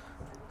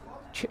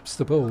 Chips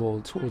the ball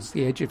towards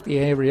the edge of the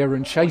area,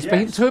 and Shay's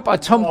beaten to it by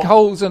Tom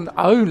Coles, and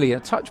only a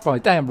touch by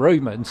Dan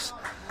Rumans.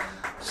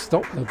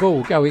 Stopped the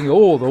ball going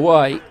all the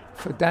way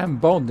for Dan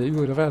Bond, who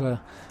would have had an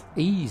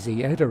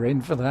easy header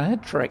in for the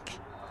hat-trick.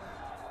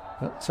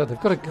 But they've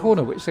got a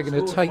corner which they're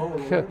going to take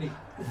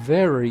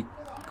very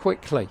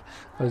quickly,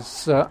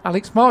 as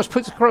Alex Marsh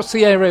puts across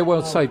the area,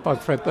 well saved by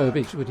Fred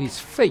Burbage with his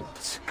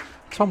feet.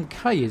 Tom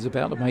Kay is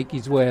about to make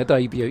his Ware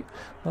debut,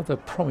 another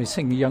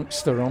promising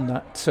youngster on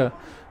that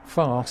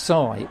far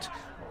side.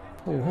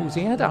 Paul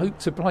Halsey had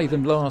hoped to play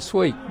them last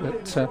week,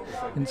 but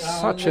in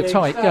such a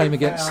tight game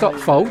against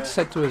Stotfold,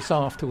 said to us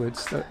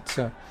afterwards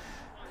that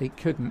he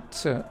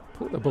couldn't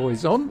put the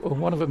boys on, or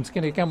one of them's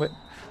going to come with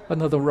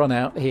another run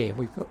out here.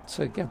 We've got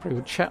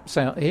Gabriel Chaps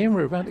out here.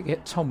 We're about to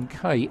get Tom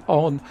Kay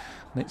on,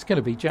 and it's going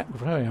to be Jack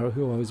Dreyer,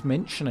 who I was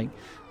mentioning,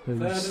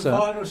 who's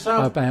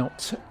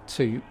about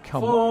to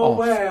come off.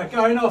 Ware,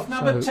 going off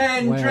number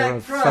 10,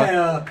 Jack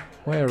Dreyer.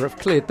 Ware have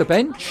cleared the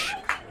bench,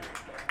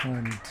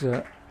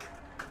 and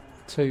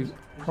two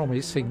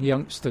promising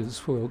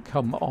youngsters will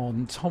come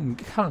on. Tom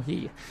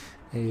Kay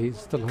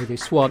is the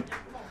latest one.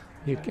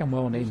 You come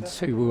on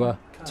into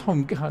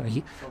Tom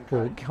Kay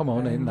will come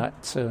on in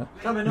that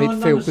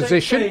midfield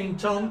position.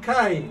 Tom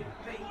Kay.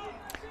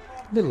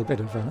 A little bit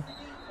of a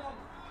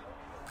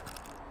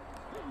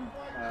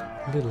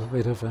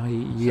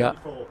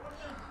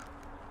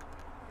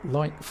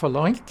like for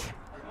like,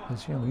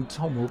 as young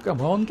Tom will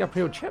come on.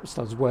 Gabriel Chaps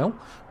does well,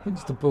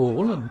 wins the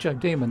ball, and Joe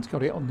Dearman's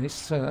got it on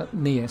this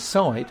near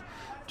side.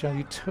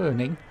 Joe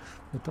turning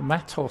with the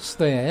Matos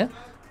there,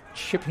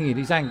 chipping at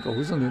his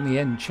ankles, and in the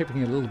end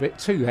chipping a little bit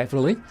too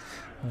heavily,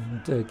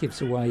 and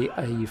gives away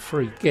a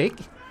free kick,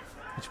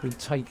 which will be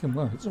taken,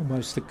 well, it's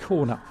almost a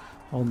corner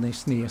on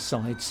this near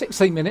side.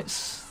 16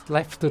 minutes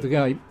left of the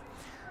game.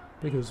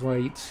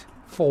 Biggleswade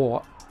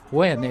 4,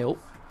 Ware 0.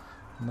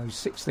 And those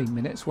 16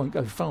 minutes won't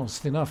go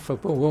fast enough for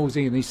Paul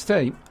Wolsey and his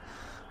team.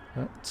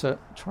 But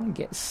try and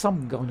get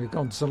some kind of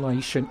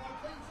consolation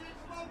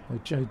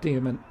with Joe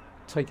Dearman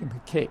taking the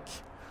kick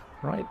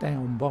right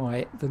down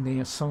by the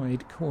near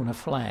side corner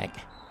flag.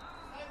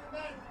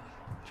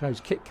 Joe's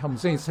kick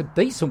comes in. It's a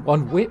decent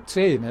one, whipped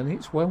in, and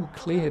it's well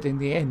cleared in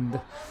the end.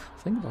 I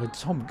think by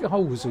Tom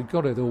Goals, who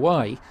got it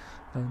away.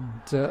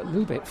 And a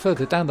little bit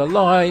further down the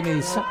line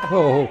is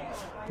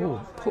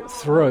put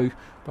through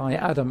by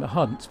Adam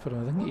Hunt, but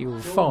I think you'll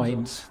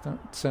find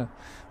that there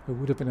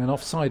would have been an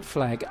offside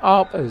flag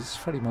up as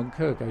Freddie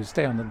Moncur goes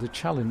down, and the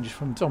challenge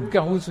from Tom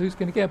Goals, who's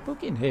going to get a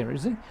booking here,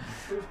 is he?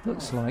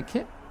 Looks like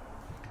it.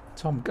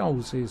 Tom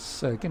Goals is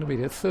going to be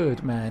the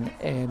third man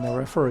in the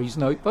referee's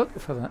notebook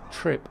for that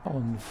trip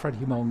on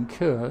Freddie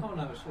Moncur.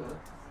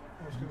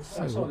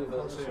 So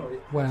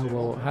Ware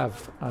will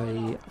have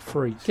a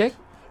free kick.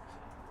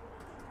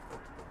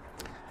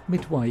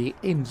 Midway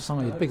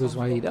inside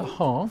Biggleswade a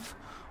half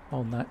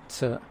on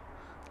that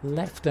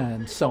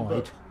left-hand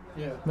side.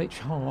 Mitch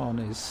Hahn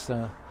is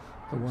the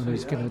one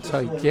who's going to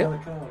take it.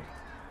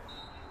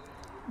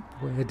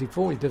 We're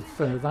devoid of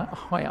that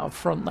height up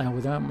front now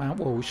without Matt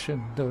Walsh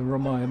and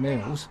Ramaya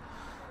Mills.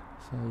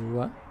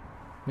 So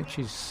Mitch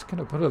is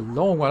going to put a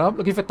long one up,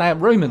 looking for Dan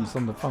Rumans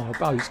on the far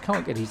post.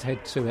 Can't get his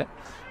head to it.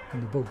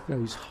 And the ball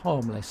goes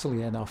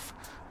harmlessly enough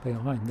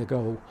behind the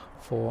goal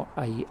for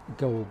a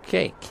goal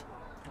kick.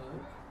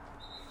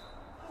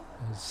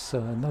 There's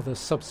another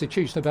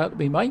substitution about to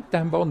be made.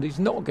 Dan Bond is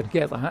not going to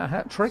get that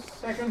hat-trick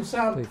because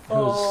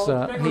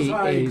he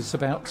is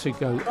about to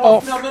go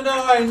off. Number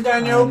 9,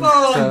 Daniel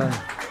Bond.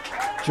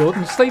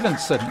 Jordan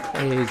Stevenson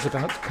is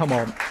about to come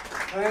on.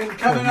 And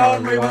coming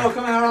on, we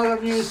welcome our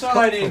other new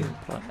signing,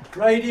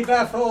 Brady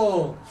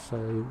Baffle.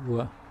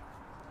 So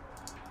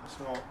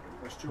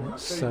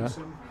it's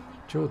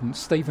Jordan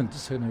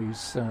Stevenson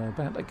who's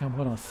about to come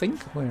on, I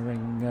think,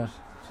 wearing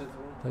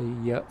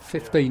the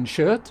 15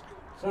 shirt.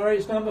 Sorry,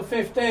 it's number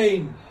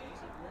 15,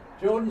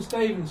 Jordan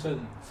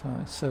Stevenson. So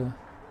it's a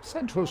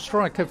central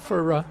striker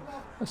for a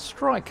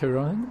striker,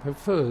 I think,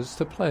 prefers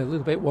to play a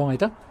little bit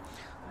wider.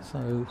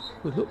 So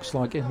it looks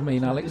like it'll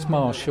mean Alex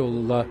Marsh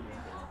will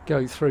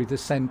go through the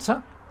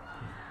centre.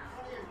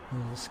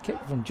 There's a kick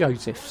from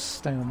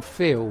Josephs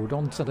downfield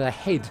onto the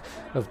head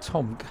of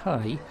Tom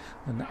Kay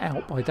and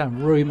out by Dan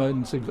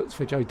Rumans, who looks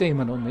for Joe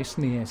Dearman on this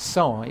near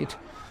side.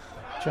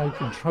 Joe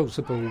controls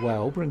the ball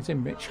well, brings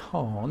in Mitch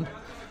Hahn.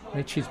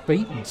 Mitch is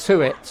beaten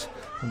to it,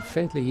 and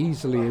fairly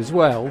easily as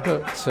well,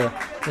 but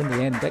in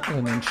the end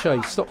Declan and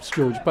Shea stops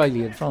George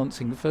Bailey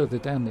advancing further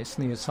down this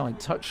near side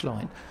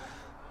touchline,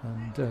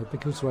 and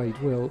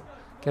Biggleswade will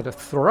get a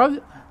throw,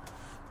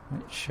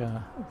 which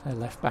their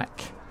left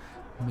back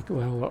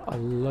Miguel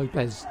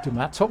Lopez de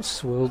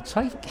Matos will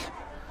take.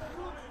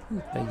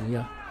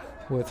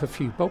 Worth a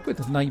few bob with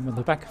the name on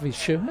the back of his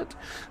shirt,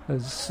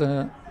 as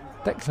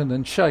Declan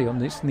and Shea on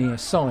this near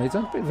side.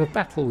 A bit of a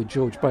battle with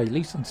George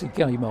Bailey since he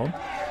came on.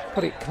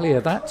 Got it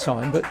clear that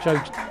time, but Joe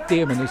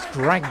Dearman has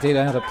dragged it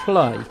out of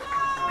play.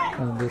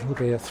 And it'll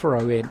be a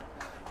throw in,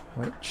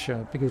 which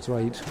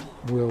Biggleswade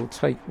will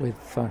take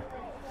with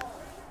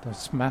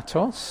Dos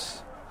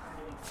Matos.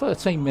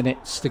 13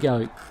 minutes to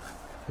go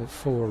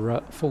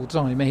for full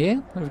time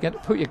here. Don't forget to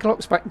put your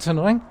clocks back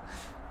tonight.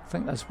 I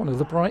think that's one of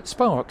the bright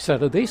sparks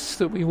out of this,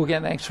 that we will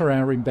get an extra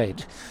hour in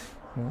bed.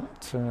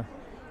 But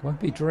won't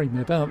be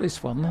dreaming about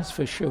this one, that's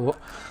for sure,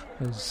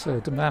 as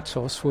De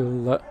Matos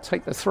will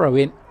take the throw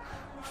in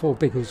for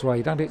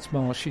Biggleswade. Alex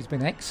Marsh, he's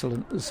been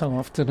excellent this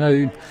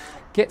afternoon,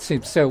 gets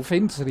himself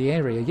into the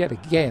area yet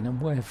again, and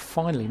we've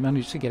finally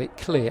managed to get it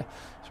clear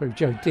through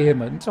Joe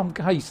Dearman. Tom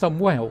Kay's done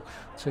well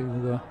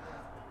to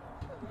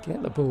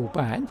get the ball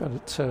back,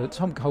 but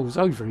Tom Cole's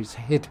over his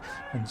head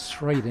and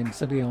straight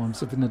into the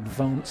arms of an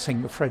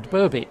advancing Fred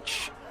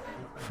Burbidge.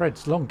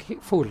 Fred's long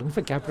kick forward, looking for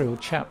Gabriel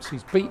Chaps,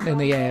 who's beaten in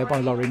the air by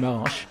Laurie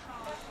Marsh.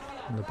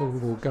 And the ball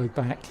will go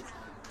back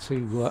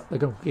to the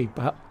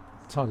goalkeeper,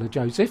 Tyler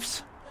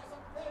Josephs.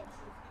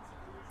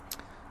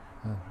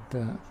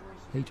 And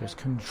he just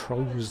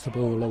controls the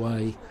ball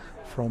away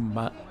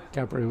from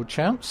Gabriel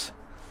Chaps.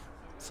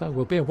 So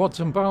we'll be at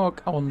Watson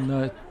Park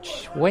on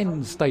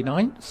Wednesday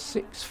night,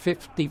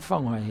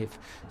 6:55.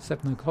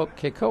 7 o'clock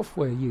kick-off,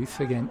 Ware Youth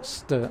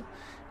against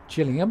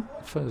Gillingham.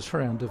 First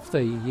round of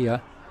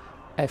the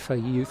FA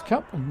Youth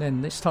Cup, and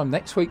then this time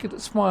next week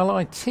at Smile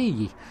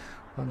IT,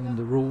 running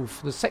the rule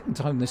for the second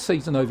time this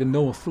season over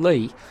North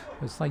Lee,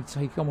 as they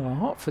take on a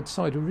Hertford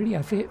side who really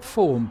have hit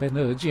form. Ben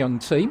Hurd's young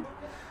team,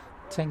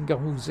 10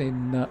 goals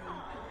in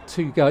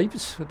 2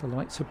 games with the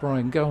likes of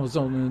Brian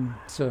Garzon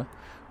and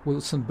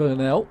Wilson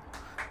Burnell,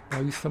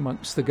 both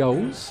amongst the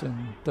goals,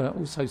 and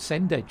also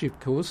Sendedge, of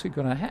course, who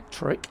got a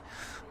hat-trick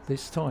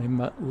this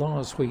time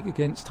last week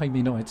against Tame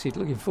United.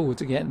 Looking forward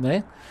to getting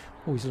there.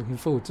 Always looking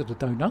forward to the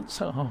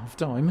donuts at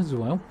half-time as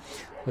well,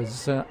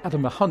 as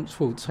Adam Hunt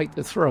will take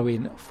the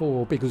throw-in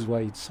for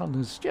Biggleswade. Sun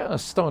has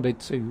just started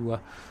to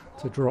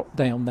drop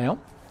down now,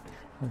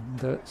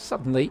 And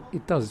suddenly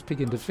it does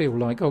begin to feel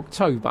like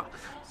October.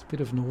 It's a bit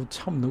of an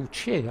autumnal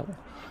chill.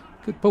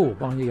 Good ball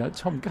by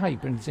Tom Kay,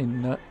 brings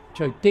in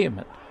Joe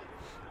Dearman.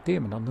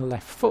 Dearman on the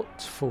left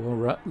foot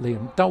for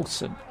Liam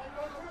Dawson.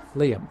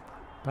 Liam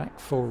back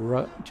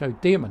for Joe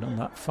Dearman on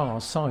that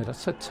far side.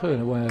 That's a turn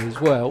away as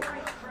well,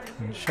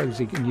 and shows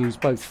he can use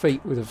both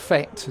feet with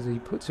effect as he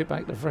puts it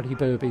back to Freddie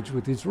Burbage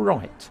with his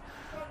right.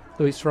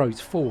 Lewis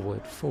Rose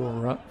forward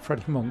for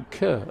Freddie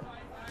Moncur.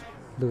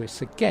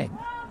 Lewis again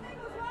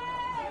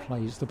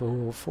plays the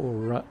ball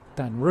for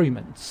Dan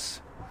Rumans.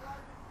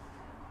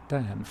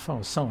 Dan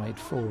far side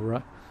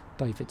for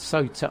David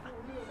Sota.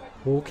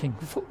 Walking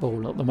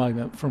football at the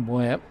moment from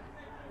Ware.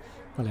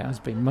 Well, it has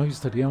been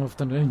most of the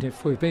afternoon,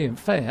 if we're being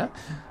fair,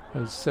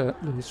 as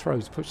Lewis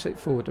Rose pushes it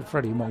forward to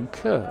Freddie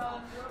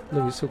Moncur.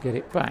 Lewis will get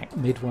it back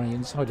midway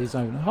inside his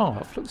own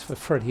half. Looks for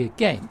Freddie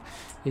again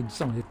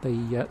inside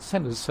the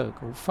centre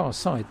circle, far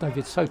side.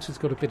 David Sota's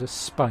got a bit of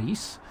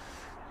space.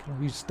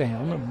 Goes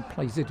down and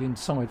plays it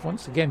inside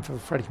once again for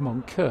Freddie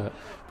Moncur.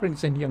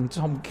 Brings in young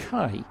Tom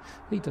Kay.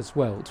 He does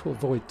well to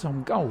avoid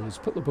Tom Goals.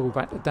 Put the ball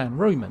back to Dan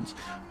Rumans.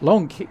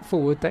 Long kick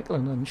forward,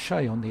 Declan and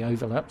Shea on the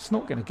overlap. It's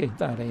not going to get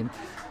that in.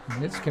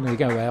 And it's going to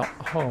go out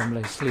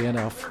harmlessly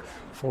enough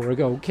for a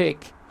goal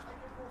kick.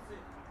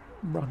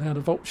 Run out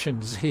of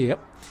options here.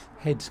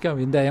 Heads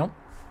going down.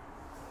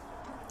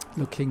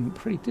 Looking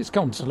pretty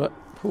disconsolate.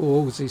 Poor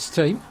Wolves'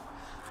 team.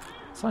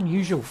 It's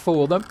unusual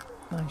for them.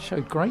 They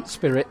showed great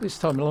spirit this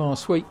time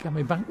last week,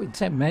 coming back with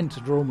 10 men to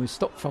draw with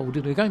Stockfold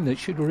in a game that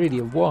should really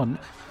have won.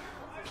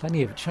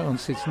 Plenty of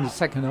chances in the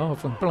second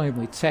half and playing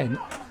with 10.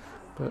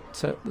 But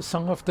this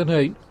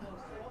afternoon,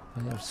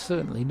 they have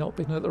certainly not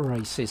been at the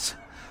races.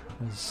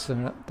 As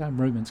Dan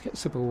Rumans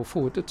gets the ball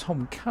forward to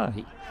Tom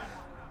Kay.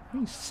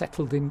 He's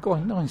settled in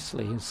quite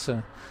nicely as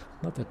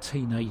another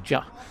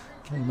teenager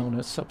came on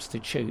as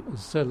substitute.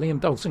 As Liam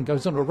Dawson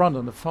goes on a run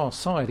on the far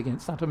side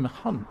against Adam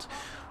Hunt.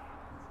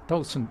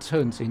 Dawson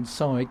turns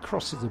inside,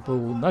 crosses the ball,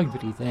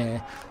 nobody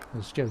there,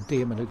 as Joe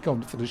Dearman had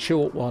gone for the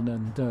short one,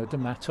 and De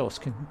Matos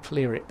can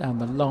clear it down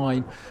the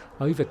line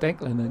over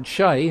Declan and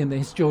Shea, and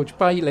there's George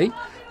Bailey.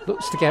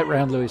 Looks to get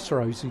round Lewis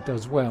Rose, who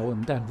does well,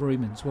 and Dan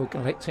Rumans will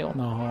collect it on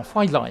the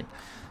halfway line.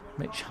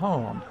 Mitch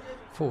Hahn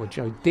for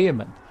Joe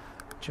Dearman.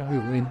 Joe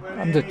in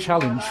under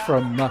challenge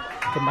from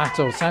De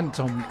Matos and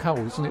Tom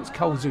Coles, and it's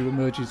Coles who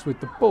emerges with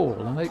the ball,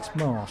 and it's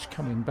Marsh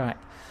coming back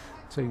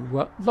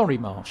to Laurie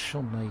Marsh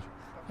on the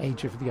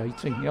edge of the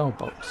 18-yard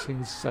box.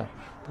 Here's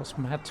Dos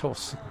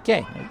Matos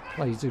again. It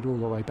plays it all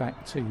the way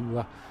back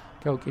to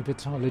goalkeeper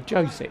Tyler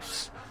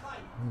Josephs.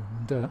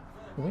 And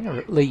we're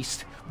at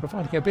least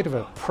providing a bit of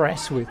a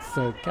press with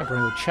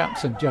Gabriel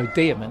Chaps and Joe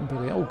Dearman,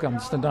 but it all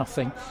comes to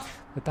nothing.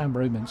 The Dan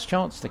Rumans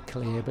chance to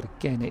clear, but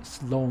again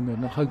it's long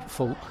and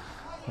hopeful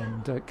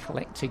and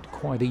collected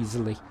quite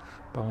easily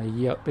by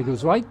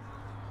Biggleswade.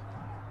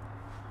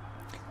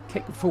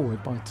 Kicked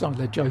forward by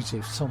Tyler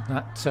Josephs on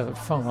that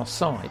far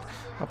side.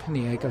 Up in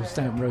the air goes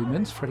Dan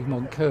Rumans. Freddie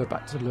Moncur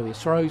back to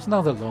Lewis Rose.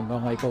 Another long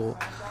high ball.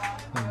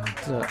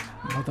 And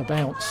another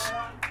bounce.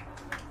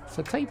 It's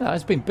a team that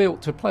has been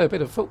built to play a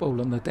bit of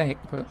football on the deck,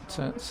 but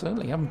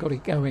certainly haven't got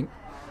it going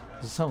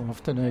this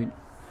afternoon.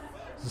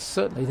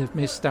 Certainly they've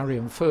missed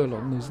Darian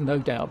Furlong. There's no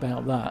doubt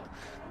about that.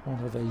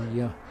 One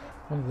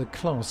of the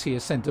classier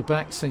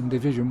centre-backs in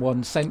Division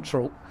 1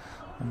 Central.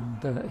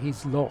 And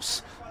his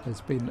loss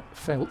has been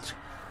felt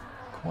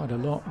quite a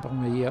lot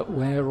by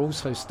Ware.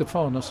 Also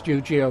Stefanos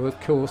Giugio, of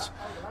course,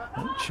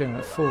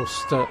 which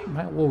forced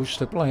Matt Walsh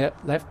to play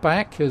at left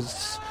back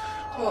as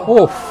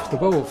the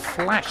ball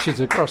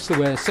flashes across the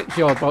Ware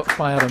 6-yard box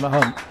by Adam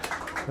Hunt,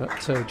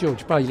 but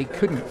George Bailey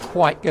couldn't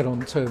quite get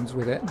on terms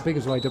with it.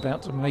 Biggleswade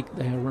about to make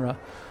their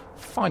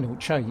final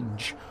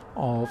change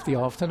of the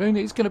afternoon.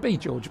 It's going to be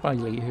George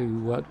Bailey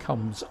who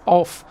comes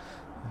off,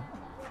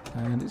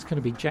 and it's going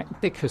to be Jack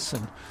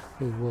Dickerson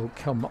who will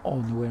come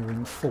on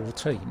wearing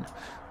 14.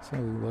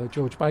 So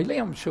George Bailey,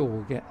 I'm sure,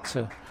 will get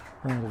a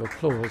round of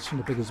applause from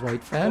the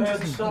Biggleswade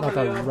fans.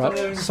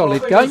 Another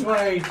solid game.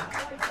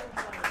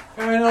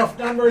 Going off,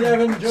 number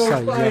 11,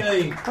 George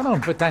Bailey. I know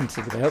I'm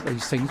pedantic about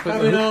these things, but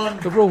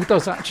the rule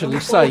does actually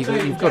say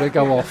that you've got to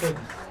go off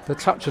the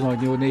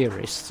touchline you're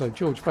nearest. So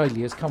George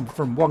Bailey has come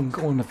from one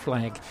corner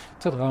flag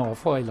to the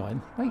halfway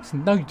line. Makes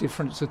no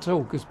difference at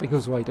all because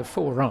Biggleswade are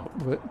 4 up,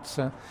 but it's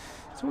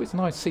always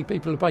nice to see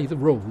people obey the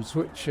rules,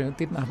 which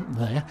didn't happen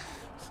there.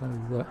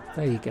 So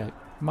there you go.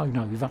 Moan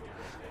over.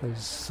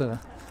 There's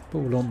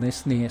ball on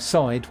this near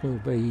side will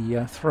be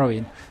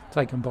throw-in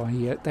taken by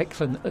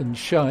Declan and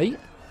Shea.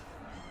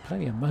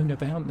 Plenty of moan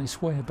about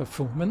this Ware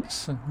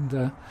performance,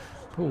 and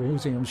Paul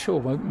Woolsey, I'm sure,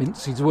 won't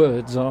mince his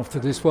words after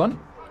this one.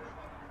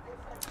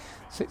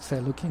 Sits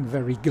there looking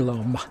very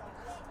glum.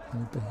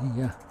 He'll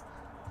be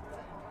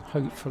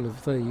hopeful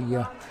of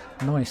the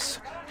nice,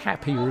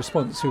 happy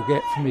response he'll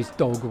get from his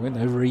dog when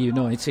they're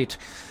reunited.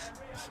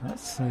 So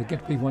that's going to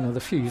be one of the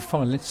few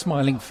final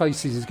smiling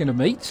faces he's going to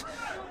meet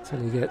till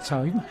he gets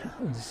home.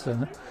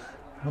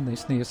 On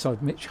this near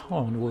side, Mitch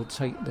Hahn will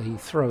take the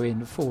throw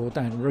in for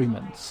Dan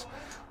Rumans.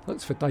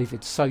 looks for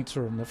David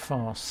Sota on the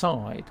far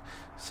side.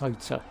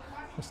 Sota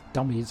just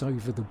dummies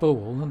over the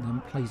ball and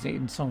then plays it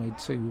inside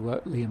to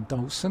Liam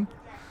Dawson.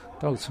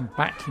 Dawson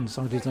back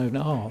inside his own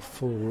half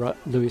for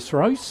Lewis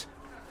Rose.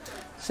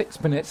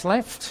 6 minutes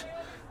left.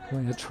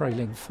 We're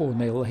trailing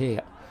 4-0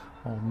 here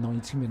on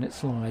 90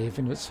 Minutes Live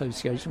in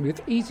association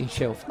with Easy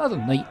Shelf.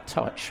 Another neat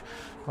touch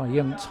by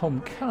young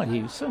Tom Kay,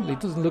 who certainly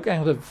doesn't look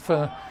out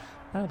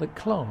of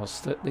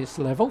class at this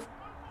level.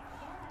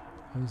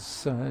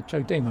 As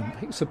Joe Demon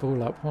picks the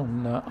ball up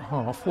on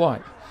halfway,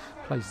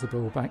 plays the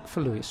ball back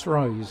for Lewis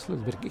Rose. A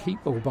little bit of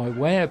keep ball by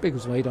Ware.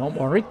 Biggleswade aren't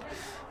worried.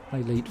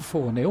 They lead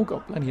 4-0.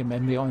 Got plenty of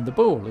men behind the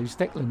ball. Who's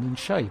Declan and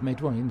Shea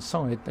midway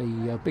inside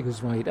the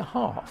Biggleswade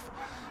half.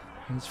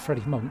 There's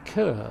Freddie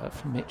Moncur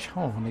for Mitch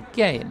Hahn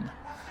again.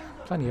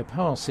 Plenty of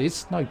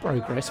passes, no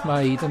progress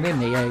made, and in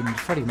the end,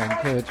 Freddie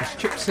Moncur just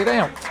chips it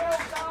out,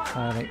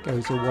 and it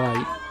goes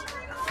away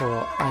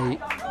for a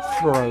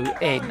throw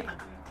in.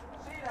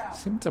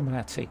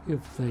 Symptomatic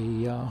of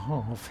the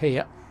half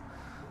here.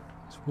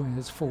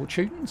 Ware's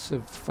fortunes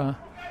have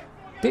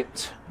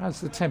dipped as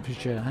the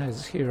temperature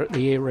has here at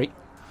the Erie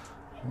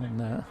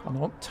on an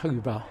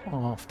October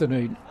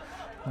afternoon.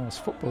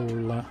 Last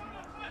football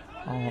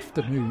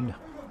afternoon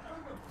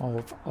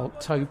of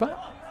October.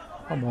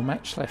 One more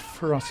match left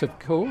for us, of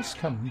course,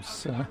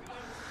 comes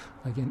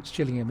against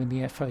Gillingham in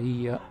the FA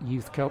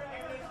Youth Cup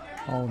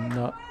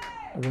on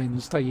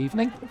Wednesday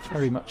evening.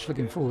 Very much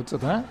looking forward to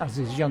that, as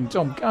is young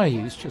Tom Gay,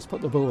 who's just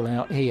put the ball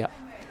out here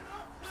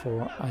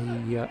for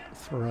a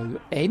throw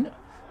in.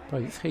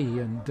 Both he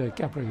and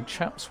Gabriel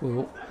Chaps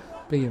will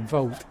be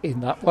involved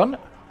in that one.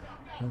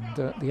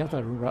 And the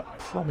other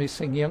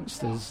promising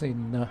youngsters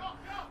in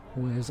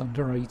Ware's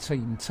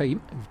under-18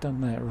 team who've done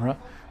their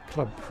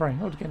club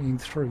proud, getting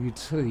through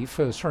to the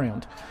first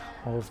round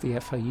of the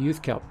FA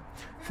Youth Cup.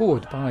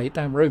 Forward by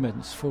Dan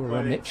Romans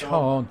for Mitch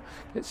Hahn.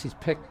 Gets his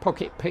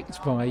pocket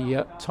picked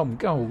by Tom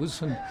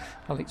Goals, and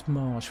Alex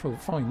Marsh will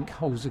find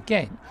Coles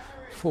again.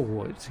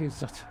 Forward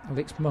is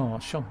Alex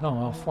Marsh on the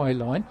halfway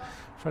line.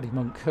 Freddie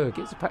Moncur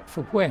gets it back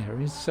for Ware.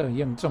 Is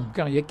young Tom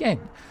Gay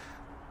again.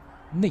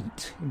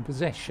 Neat in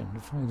possession,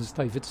 finds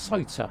David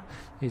Sota.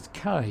 Is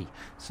Kay,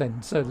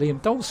 sends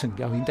Liam Dawson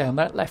going down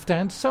that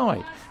left-hand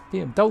side.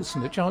 Liam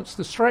Dawson a chance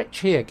to stretch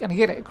here. Can he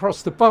get it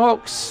across the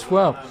box?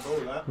 Well,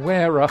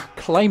 Ware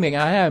claiming a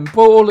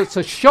handball. It's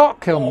a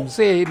shot comes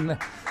in,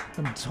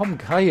 and Tom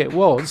Kay it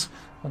was.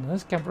 And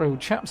as Gabriel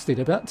Chaps did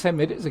about 10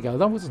 minutes ago,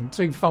 that wasn't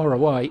too far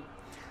away.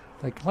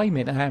 They claim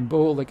it a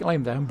handball. They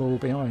claimed the handball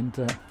behind.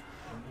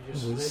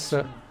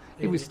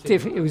 It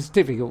was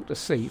difficult to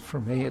see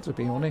from here, to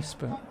be honest,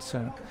 but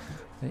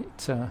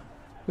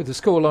with the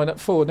scoreline at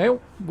 4-0,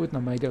 wouldn't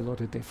have made a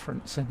lot of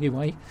difference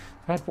anyway.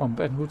 Had one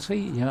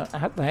penalty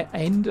at that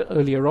end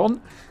earlier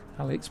on.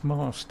 Alex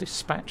Marsh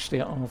dispatched it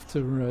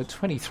after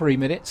 23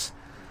 minutes.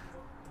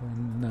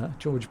 And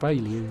George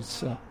Bailey,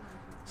 who's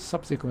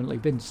subsequently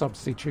been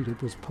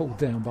substituted, was pulled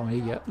down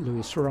by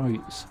Lewis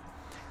Rose.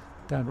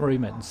 Dan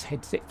Romans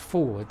heads it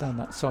forward down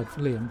that side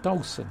for Liam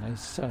Dawson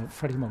as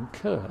Freddie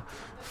Moncur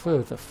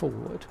further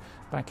forward.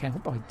 Back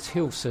out by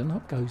Tilson.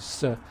 Up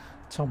goes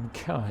Tom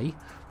Kay.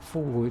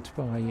 Forward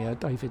by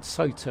David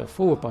Sota.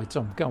 Forward by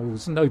Tom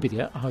Goals.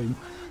 Nobody at home.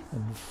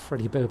 And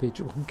Freddie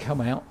Burbage will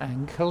come out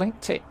and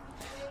collect it.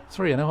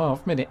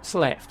 3.5 minutes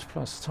left,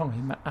 plus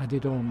time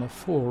added on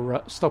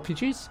for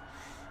stoppages.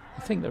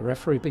 I think the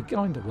referee would be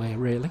going to Ware,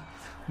 really.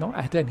 Not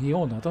add any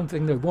on. I don't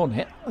think they want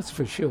it, that's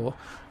for sure.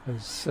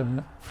 As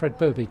Fred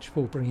Burbage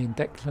will bring in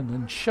Declan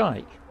and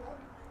Shea.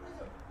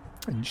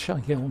 And Shea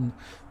on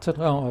to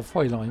the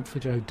halfway line for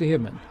Joe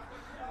Dearman.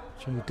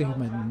 Joe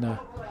Dearman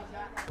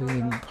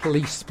being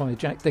policed by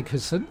Jack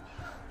Dickerson.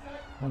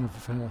 One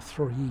of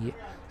 3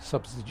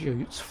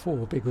 substitutes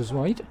for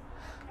Biggleswade.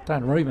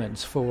 Dan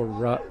Romans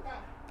for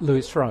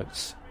Lewis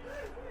Rose.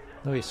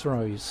 Lewis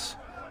Rose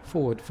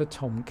forward for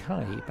Tom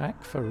Kay,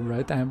 back for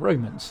Dan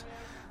Romans.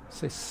 It's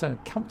this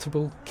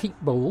comfortable keep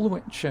ball,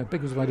 which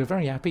Biggleswade are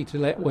very happy to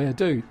let Ware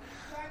do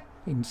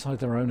inside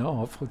their own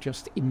half, or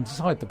just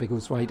inside the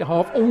Biggleswade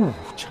half.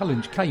 Oh,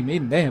 challenge came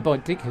in there by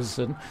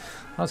Dickerson.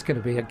 That's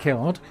going to be a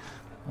card.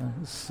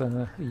 It's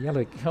a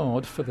yellow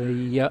card for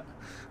the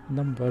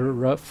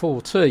number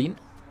 14.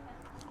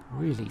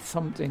 Really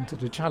thumped into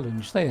the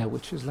challenge there,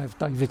 which has left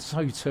David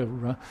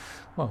Sota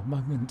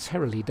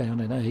momentarily down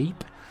in a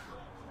heap.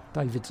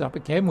 David's up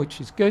again, which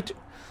is good.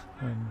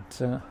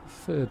 And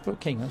third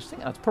booking, I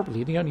think that's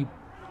probably the only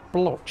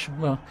blotch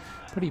on a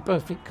pretty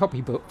perfect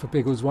copybook for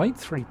Biggleswade.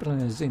 3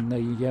 players in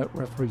the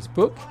referee's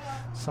book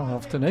this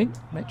afternoon.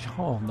 Mitch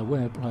Hahn, the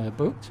Ware player,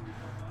 booked.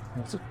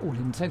 For all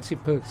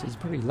intensive purposes,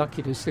 pretty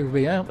lucky to still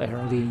be out there,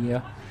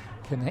 really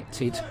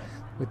connected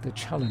with the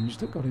challenge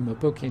that got him a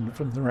booking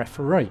from the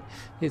referee.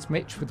 Here's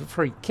Mitch with the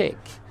free kick.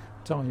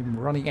 Time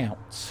running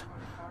out.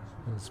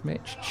 As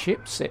Mitch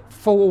chips it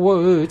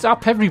forwards,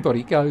 up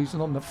everybody goes,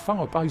 and on the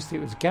far post it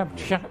was Gab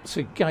Chaps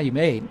who came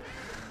in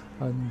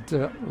and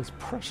was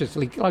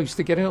preciously close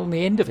to getting on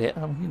the end of it.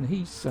 I mean,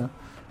 he's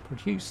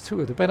produced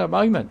 2 of the better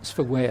moments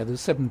for Ware, the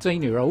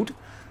 17-year-old,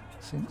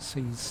 since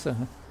he's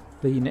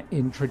been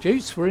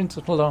introduced. We're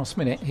into the last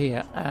minute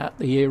here at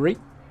the Erie.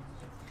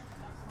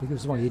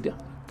 Biggleswade,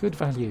 good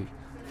value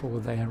for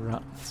their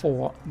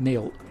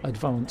 4-0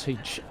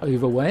 advantage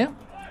over Ware.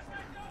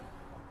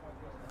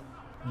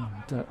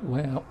 And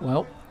Ware,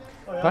 well,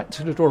 back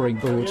to the drawing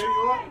board.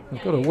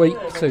 We've got a week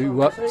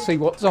to see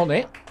what's on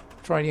it.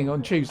 Training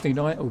on Tuesday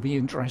night will be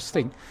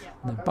interesting.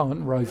 And the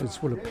Barton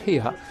Rovers will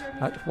appear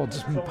at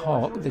Wadsworth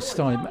Park this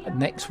time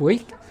next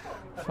week.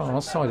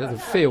 Far side of the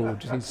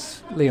field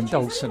is Liam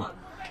Dawson.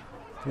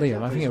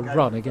 Liam having a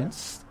run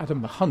against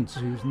Adam Hunt,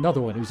 who's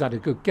another one who's had a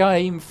good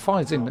game,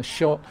 fires in the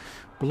shot,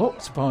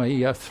 blocked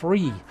by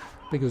 3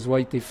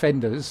 Biggleswade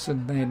defenders,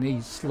 and then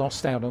he's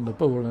lost out on the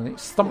ball, and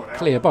it's thumped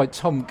clear by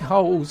Tom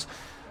Coles.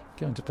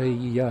 Going to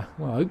be,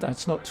 well, I hope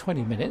that's not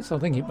 20 minutes. I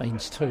think it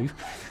means 2.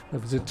 There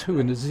was a 2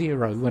 and a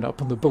 0 went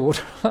up on the board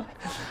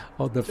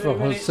on the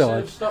far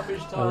side.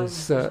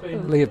 As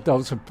Liam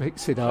Dawson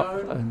picks it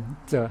up,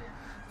 and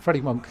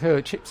Freddie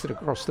Moncur chips it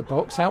across the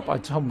box, out by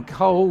Tom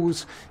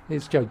Coles.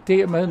 Here's Joe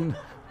Dearman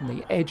on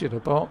the edge of the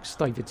box.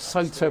 David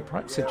Soto,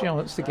 perhaps a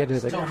chance to get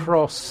it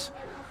across.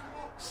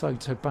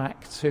 Soto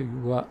back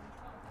to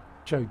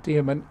Joe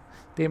Dearman.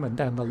 Dearman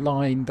down the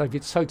line.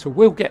 David Soto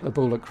will get the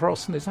ball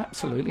across, and there's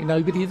absolutely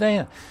nobody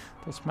there.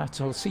 That's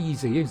Matos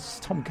easy as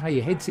Tom Kay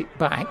heads it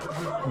back,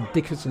 and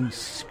Dickerson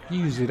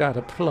skews it out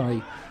of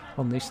play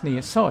on this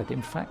near side.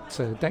 In fact,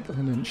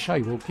 Declan and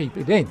Shea will keep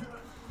it in.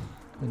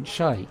 And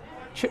Shea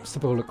chips the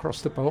ball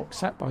across the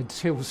box, out by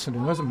Tilson,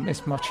 who hasn't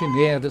missed much in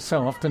the air this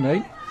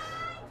afternoon.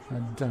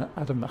 And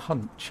Adam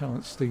Hunt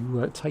chance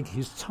to take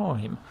his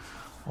time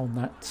on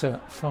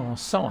that far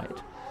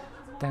side.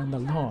 Down the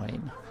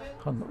line,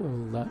 Hunt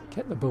will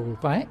get the ball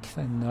back,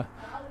 then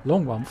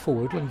long one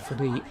forward, looking for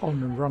the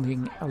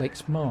on-running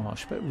Alex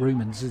Marsh, but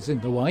Rumans is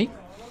in the way.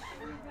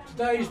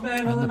 Today's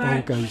man and on the ball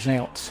match, goes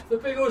out the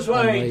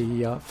Biggleswade, on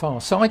the far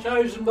side.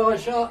 chosen by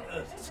Charlotte.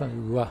 So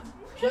man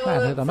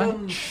of the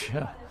match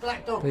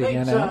being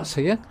Pizza. announced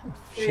here.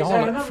 Is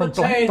Charlotte from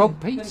number Black 10 Dog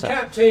and Pizza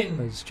captain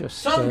has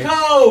just Tom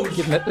Coles.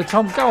 given it to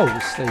Tom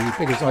Coles, the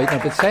Biggleswade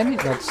number 10.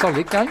 He's had a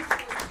solid game.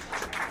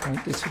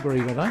 Don't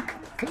disagree with that.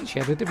 I think she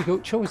had a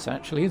difficult choice,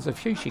 actually. There's a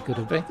few she could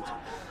have picked.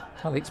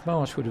 Alex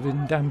Marsh would have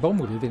been, Dan Bond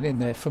would have been in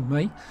there for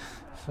me.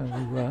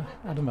 So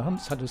Adam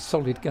Hunt's had a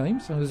solid game,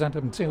 so has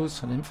Adam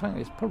Tilson. In fact,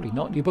 it's probably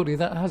not anybody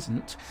that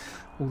hasn't,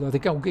 although the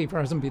goalkeeper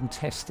hasn't been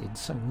tested,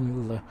 so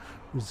we'll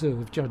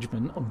reserve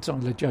judgment on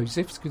Tyler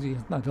Josephs because he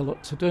hasn't had a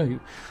lot to do.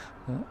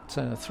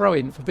 But throw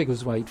in for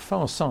Biggleswade,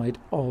 far side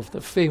of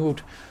the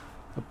field,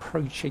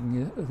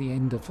 approaching the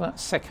end of that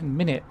second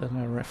minute that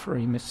our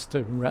referee,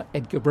 Mr.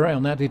 Edgar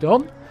Brown, added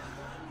on.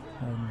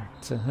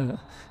 And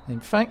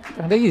in fact,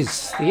 that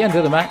is the end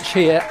of the match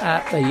here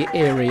at the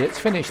Erie. It's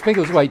finished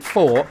Biggleswade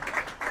 4,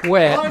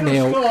 Ware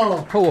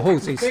 0. Paul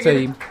Halsey's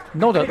team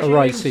not at the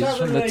races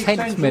from the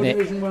 10th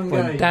minute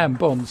when Dan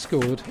Bond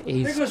scored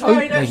his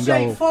opening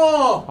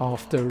goal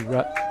after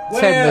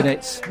 10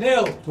 minutes.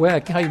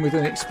 Ware came with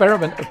an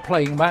experiment of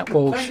playing Matt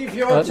Walsh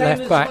at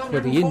left back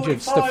with the injured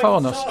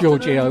Stefanos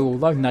Georgiou,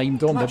 although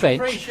named on the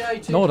bench,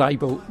 not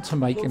able to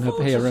make an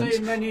appearance.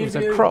 It was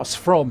a cross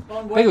from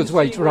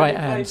Biggleswade's right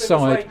hand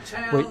side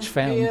which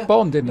found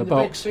Bond in the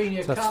box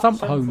to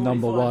thump home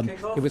number 1.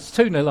 It was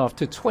 2-0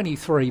 after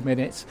 23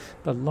 minutes.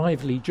 The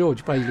lively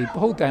George Bailey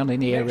pulled down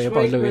in the area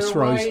by Lewis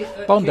Rose.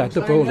 Bond had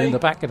the ball in the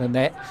back of the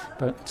net,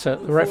 but the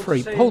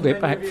referee pulled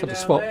it back for the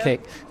spot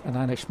kick, and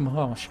Alex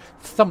Marsh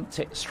thumped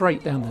it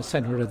straight down the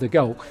centre of the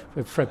goal,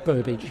 with Fred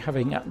Burbage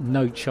having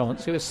no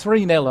chance. It was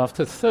 3-0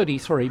 after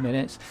 33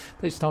 minutes.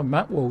 This time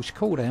Matt Walsh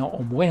called out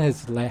on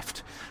Ware's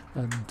left,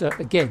 and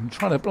again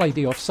trying to play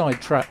the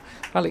offside trap.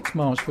 Alex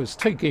Marsh was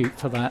too cute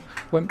for that,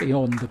 went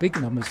beyond the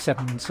big number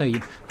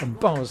 17 and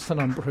bars the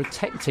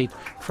unprotected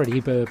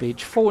Freddie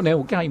Burbage.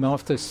 4-0 game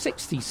after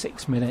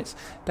 66 minutes.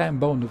 Dan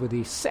Bond with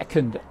his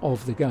second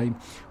of the game.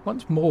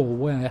 Once more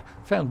Ware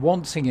found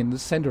wanting in the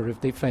centre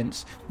of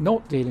defence,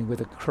 not dealing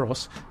with a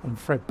cross, and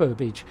Fred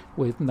Burbage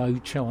with no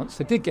chance.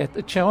 They did get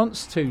the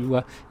chance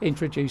to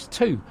introduce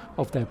 2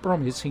 of their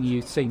promising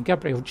youth team.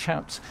 Gabriel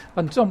Chaps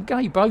and Tom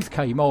Gay both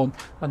came on,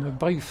 and they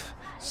both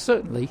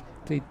certainly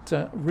did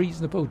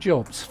reasonable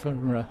jobs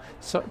for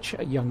such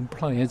young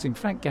players. In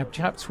fact, Gab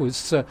Chaps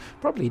was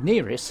probably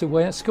nearest to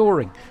Ware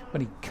scoring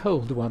when he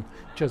curled one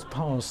just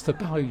past the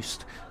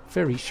post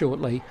very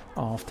shortly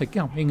after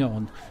coming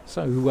on.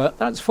 So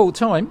that's full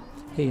time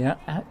here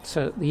at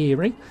the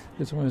Erie.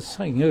 As I was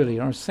saying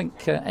earlier, I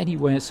think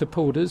anywhere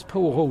supporters,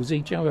 Paul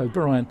Halsey, Joe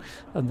O'Brien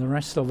and the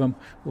rest of them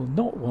will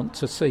not want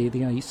to see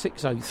the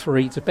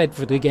A603 to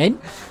Bedford again,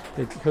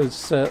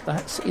 because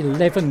that's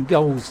 11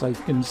 goals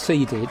they've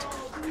conceded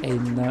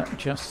in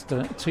just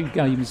 2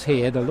 games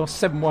here. They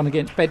lost 7-1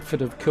 against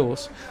Bedford, of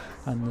course,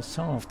 and this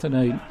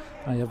afternoon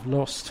they have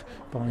lost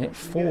by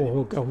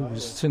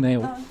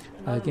 4-0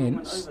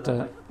 against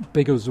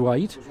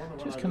Biggleswade.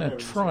 Just going to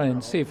try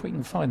and see if we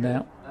can find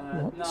out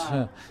what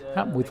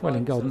happened with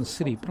Welling Garden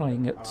City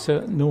playing at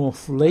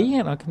North Lee,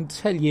 and I can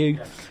tell you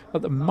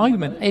at the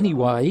moment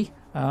anyway,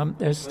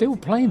 They're still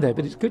playing there,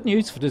 but it's good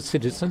news for the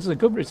citizens. A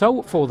good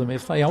result for them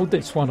if they hold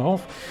this one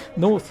off.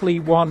 Northley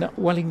 1,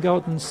 Welwyn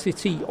Garden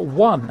City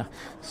 1.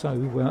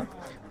 So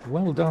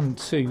well done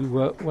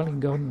to Welwyn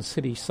Garden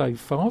City so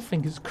far.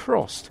 Fingers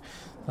crossed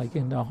they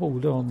can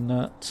hold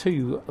on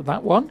to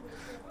that one.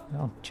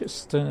 I'll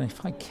just,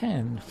 if I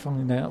can,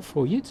 find out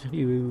for you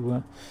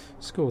who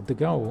scored the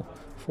goal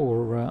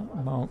for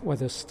Mark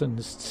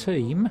Weatherstone's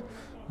team.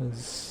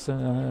 As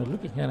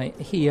looking at it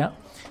here,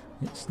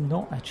 it's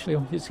not actually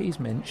obvious he's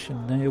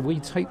mentioned. We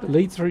take the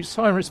lead through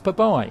Cyrus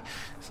Babai.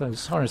 So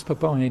Cyrus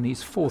Babai in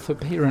his 4th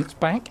appearance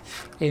back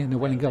in the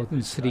Welwyn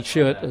Garden City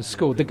shirt has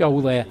scored the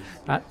goal there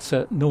at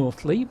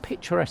Northley.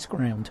 Picturesque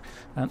ground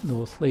at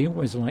Northley.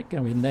 Always like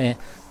going there.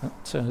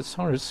 But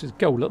Cyrus's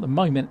goal at the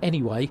moment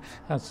anyway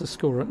has the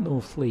score at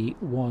Northley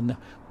 1,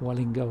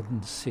 Welwyn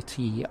Garden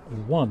City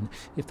 1.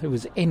 If there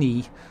was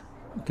any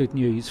good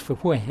news for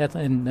Ware,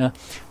 then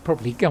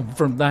probably come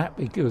from that,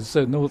 because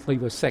Northley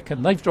was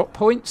second. They've dropped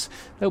points.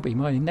 They'll be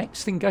my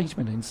next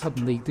engagement in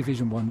Southern League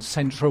Division 1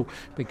 Central,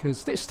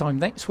 because this time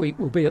next week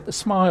we'll be at the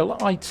Smile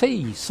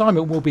IT.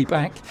 Simon will be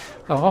back.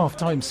 A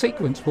half-time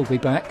sequence will be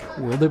back.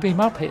 Will there be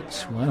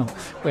Muppets? Well,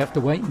 we have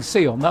to wait and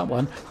see on that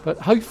one, but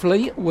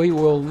hopefully we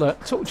will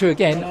talk to you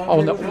again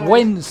on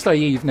Wednesday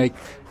evening.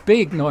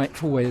 Big night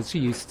for Ware's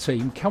youth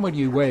team. Come on,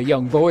 you Ware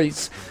young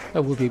boys. They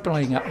will be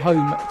playing at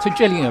home to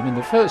Gillingham in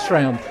the first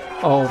round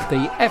of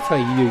the FA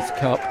Youth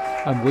Cup,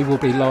 and we will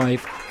be live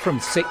from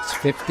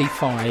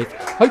 6:55.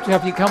 Hope to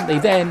have your company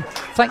then.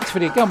 Thanks for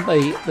your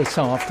company this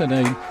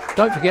afternoon.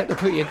 Don't forget to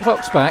put your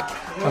clocks back,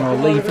 and I'll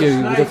leave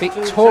you with a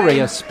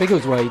victorious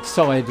Biggleswade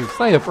side as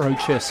they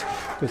approach us,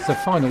 because the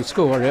final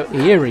score at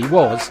the Erie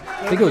was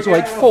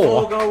Biggleswade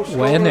 4,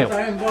 Ware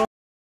 0.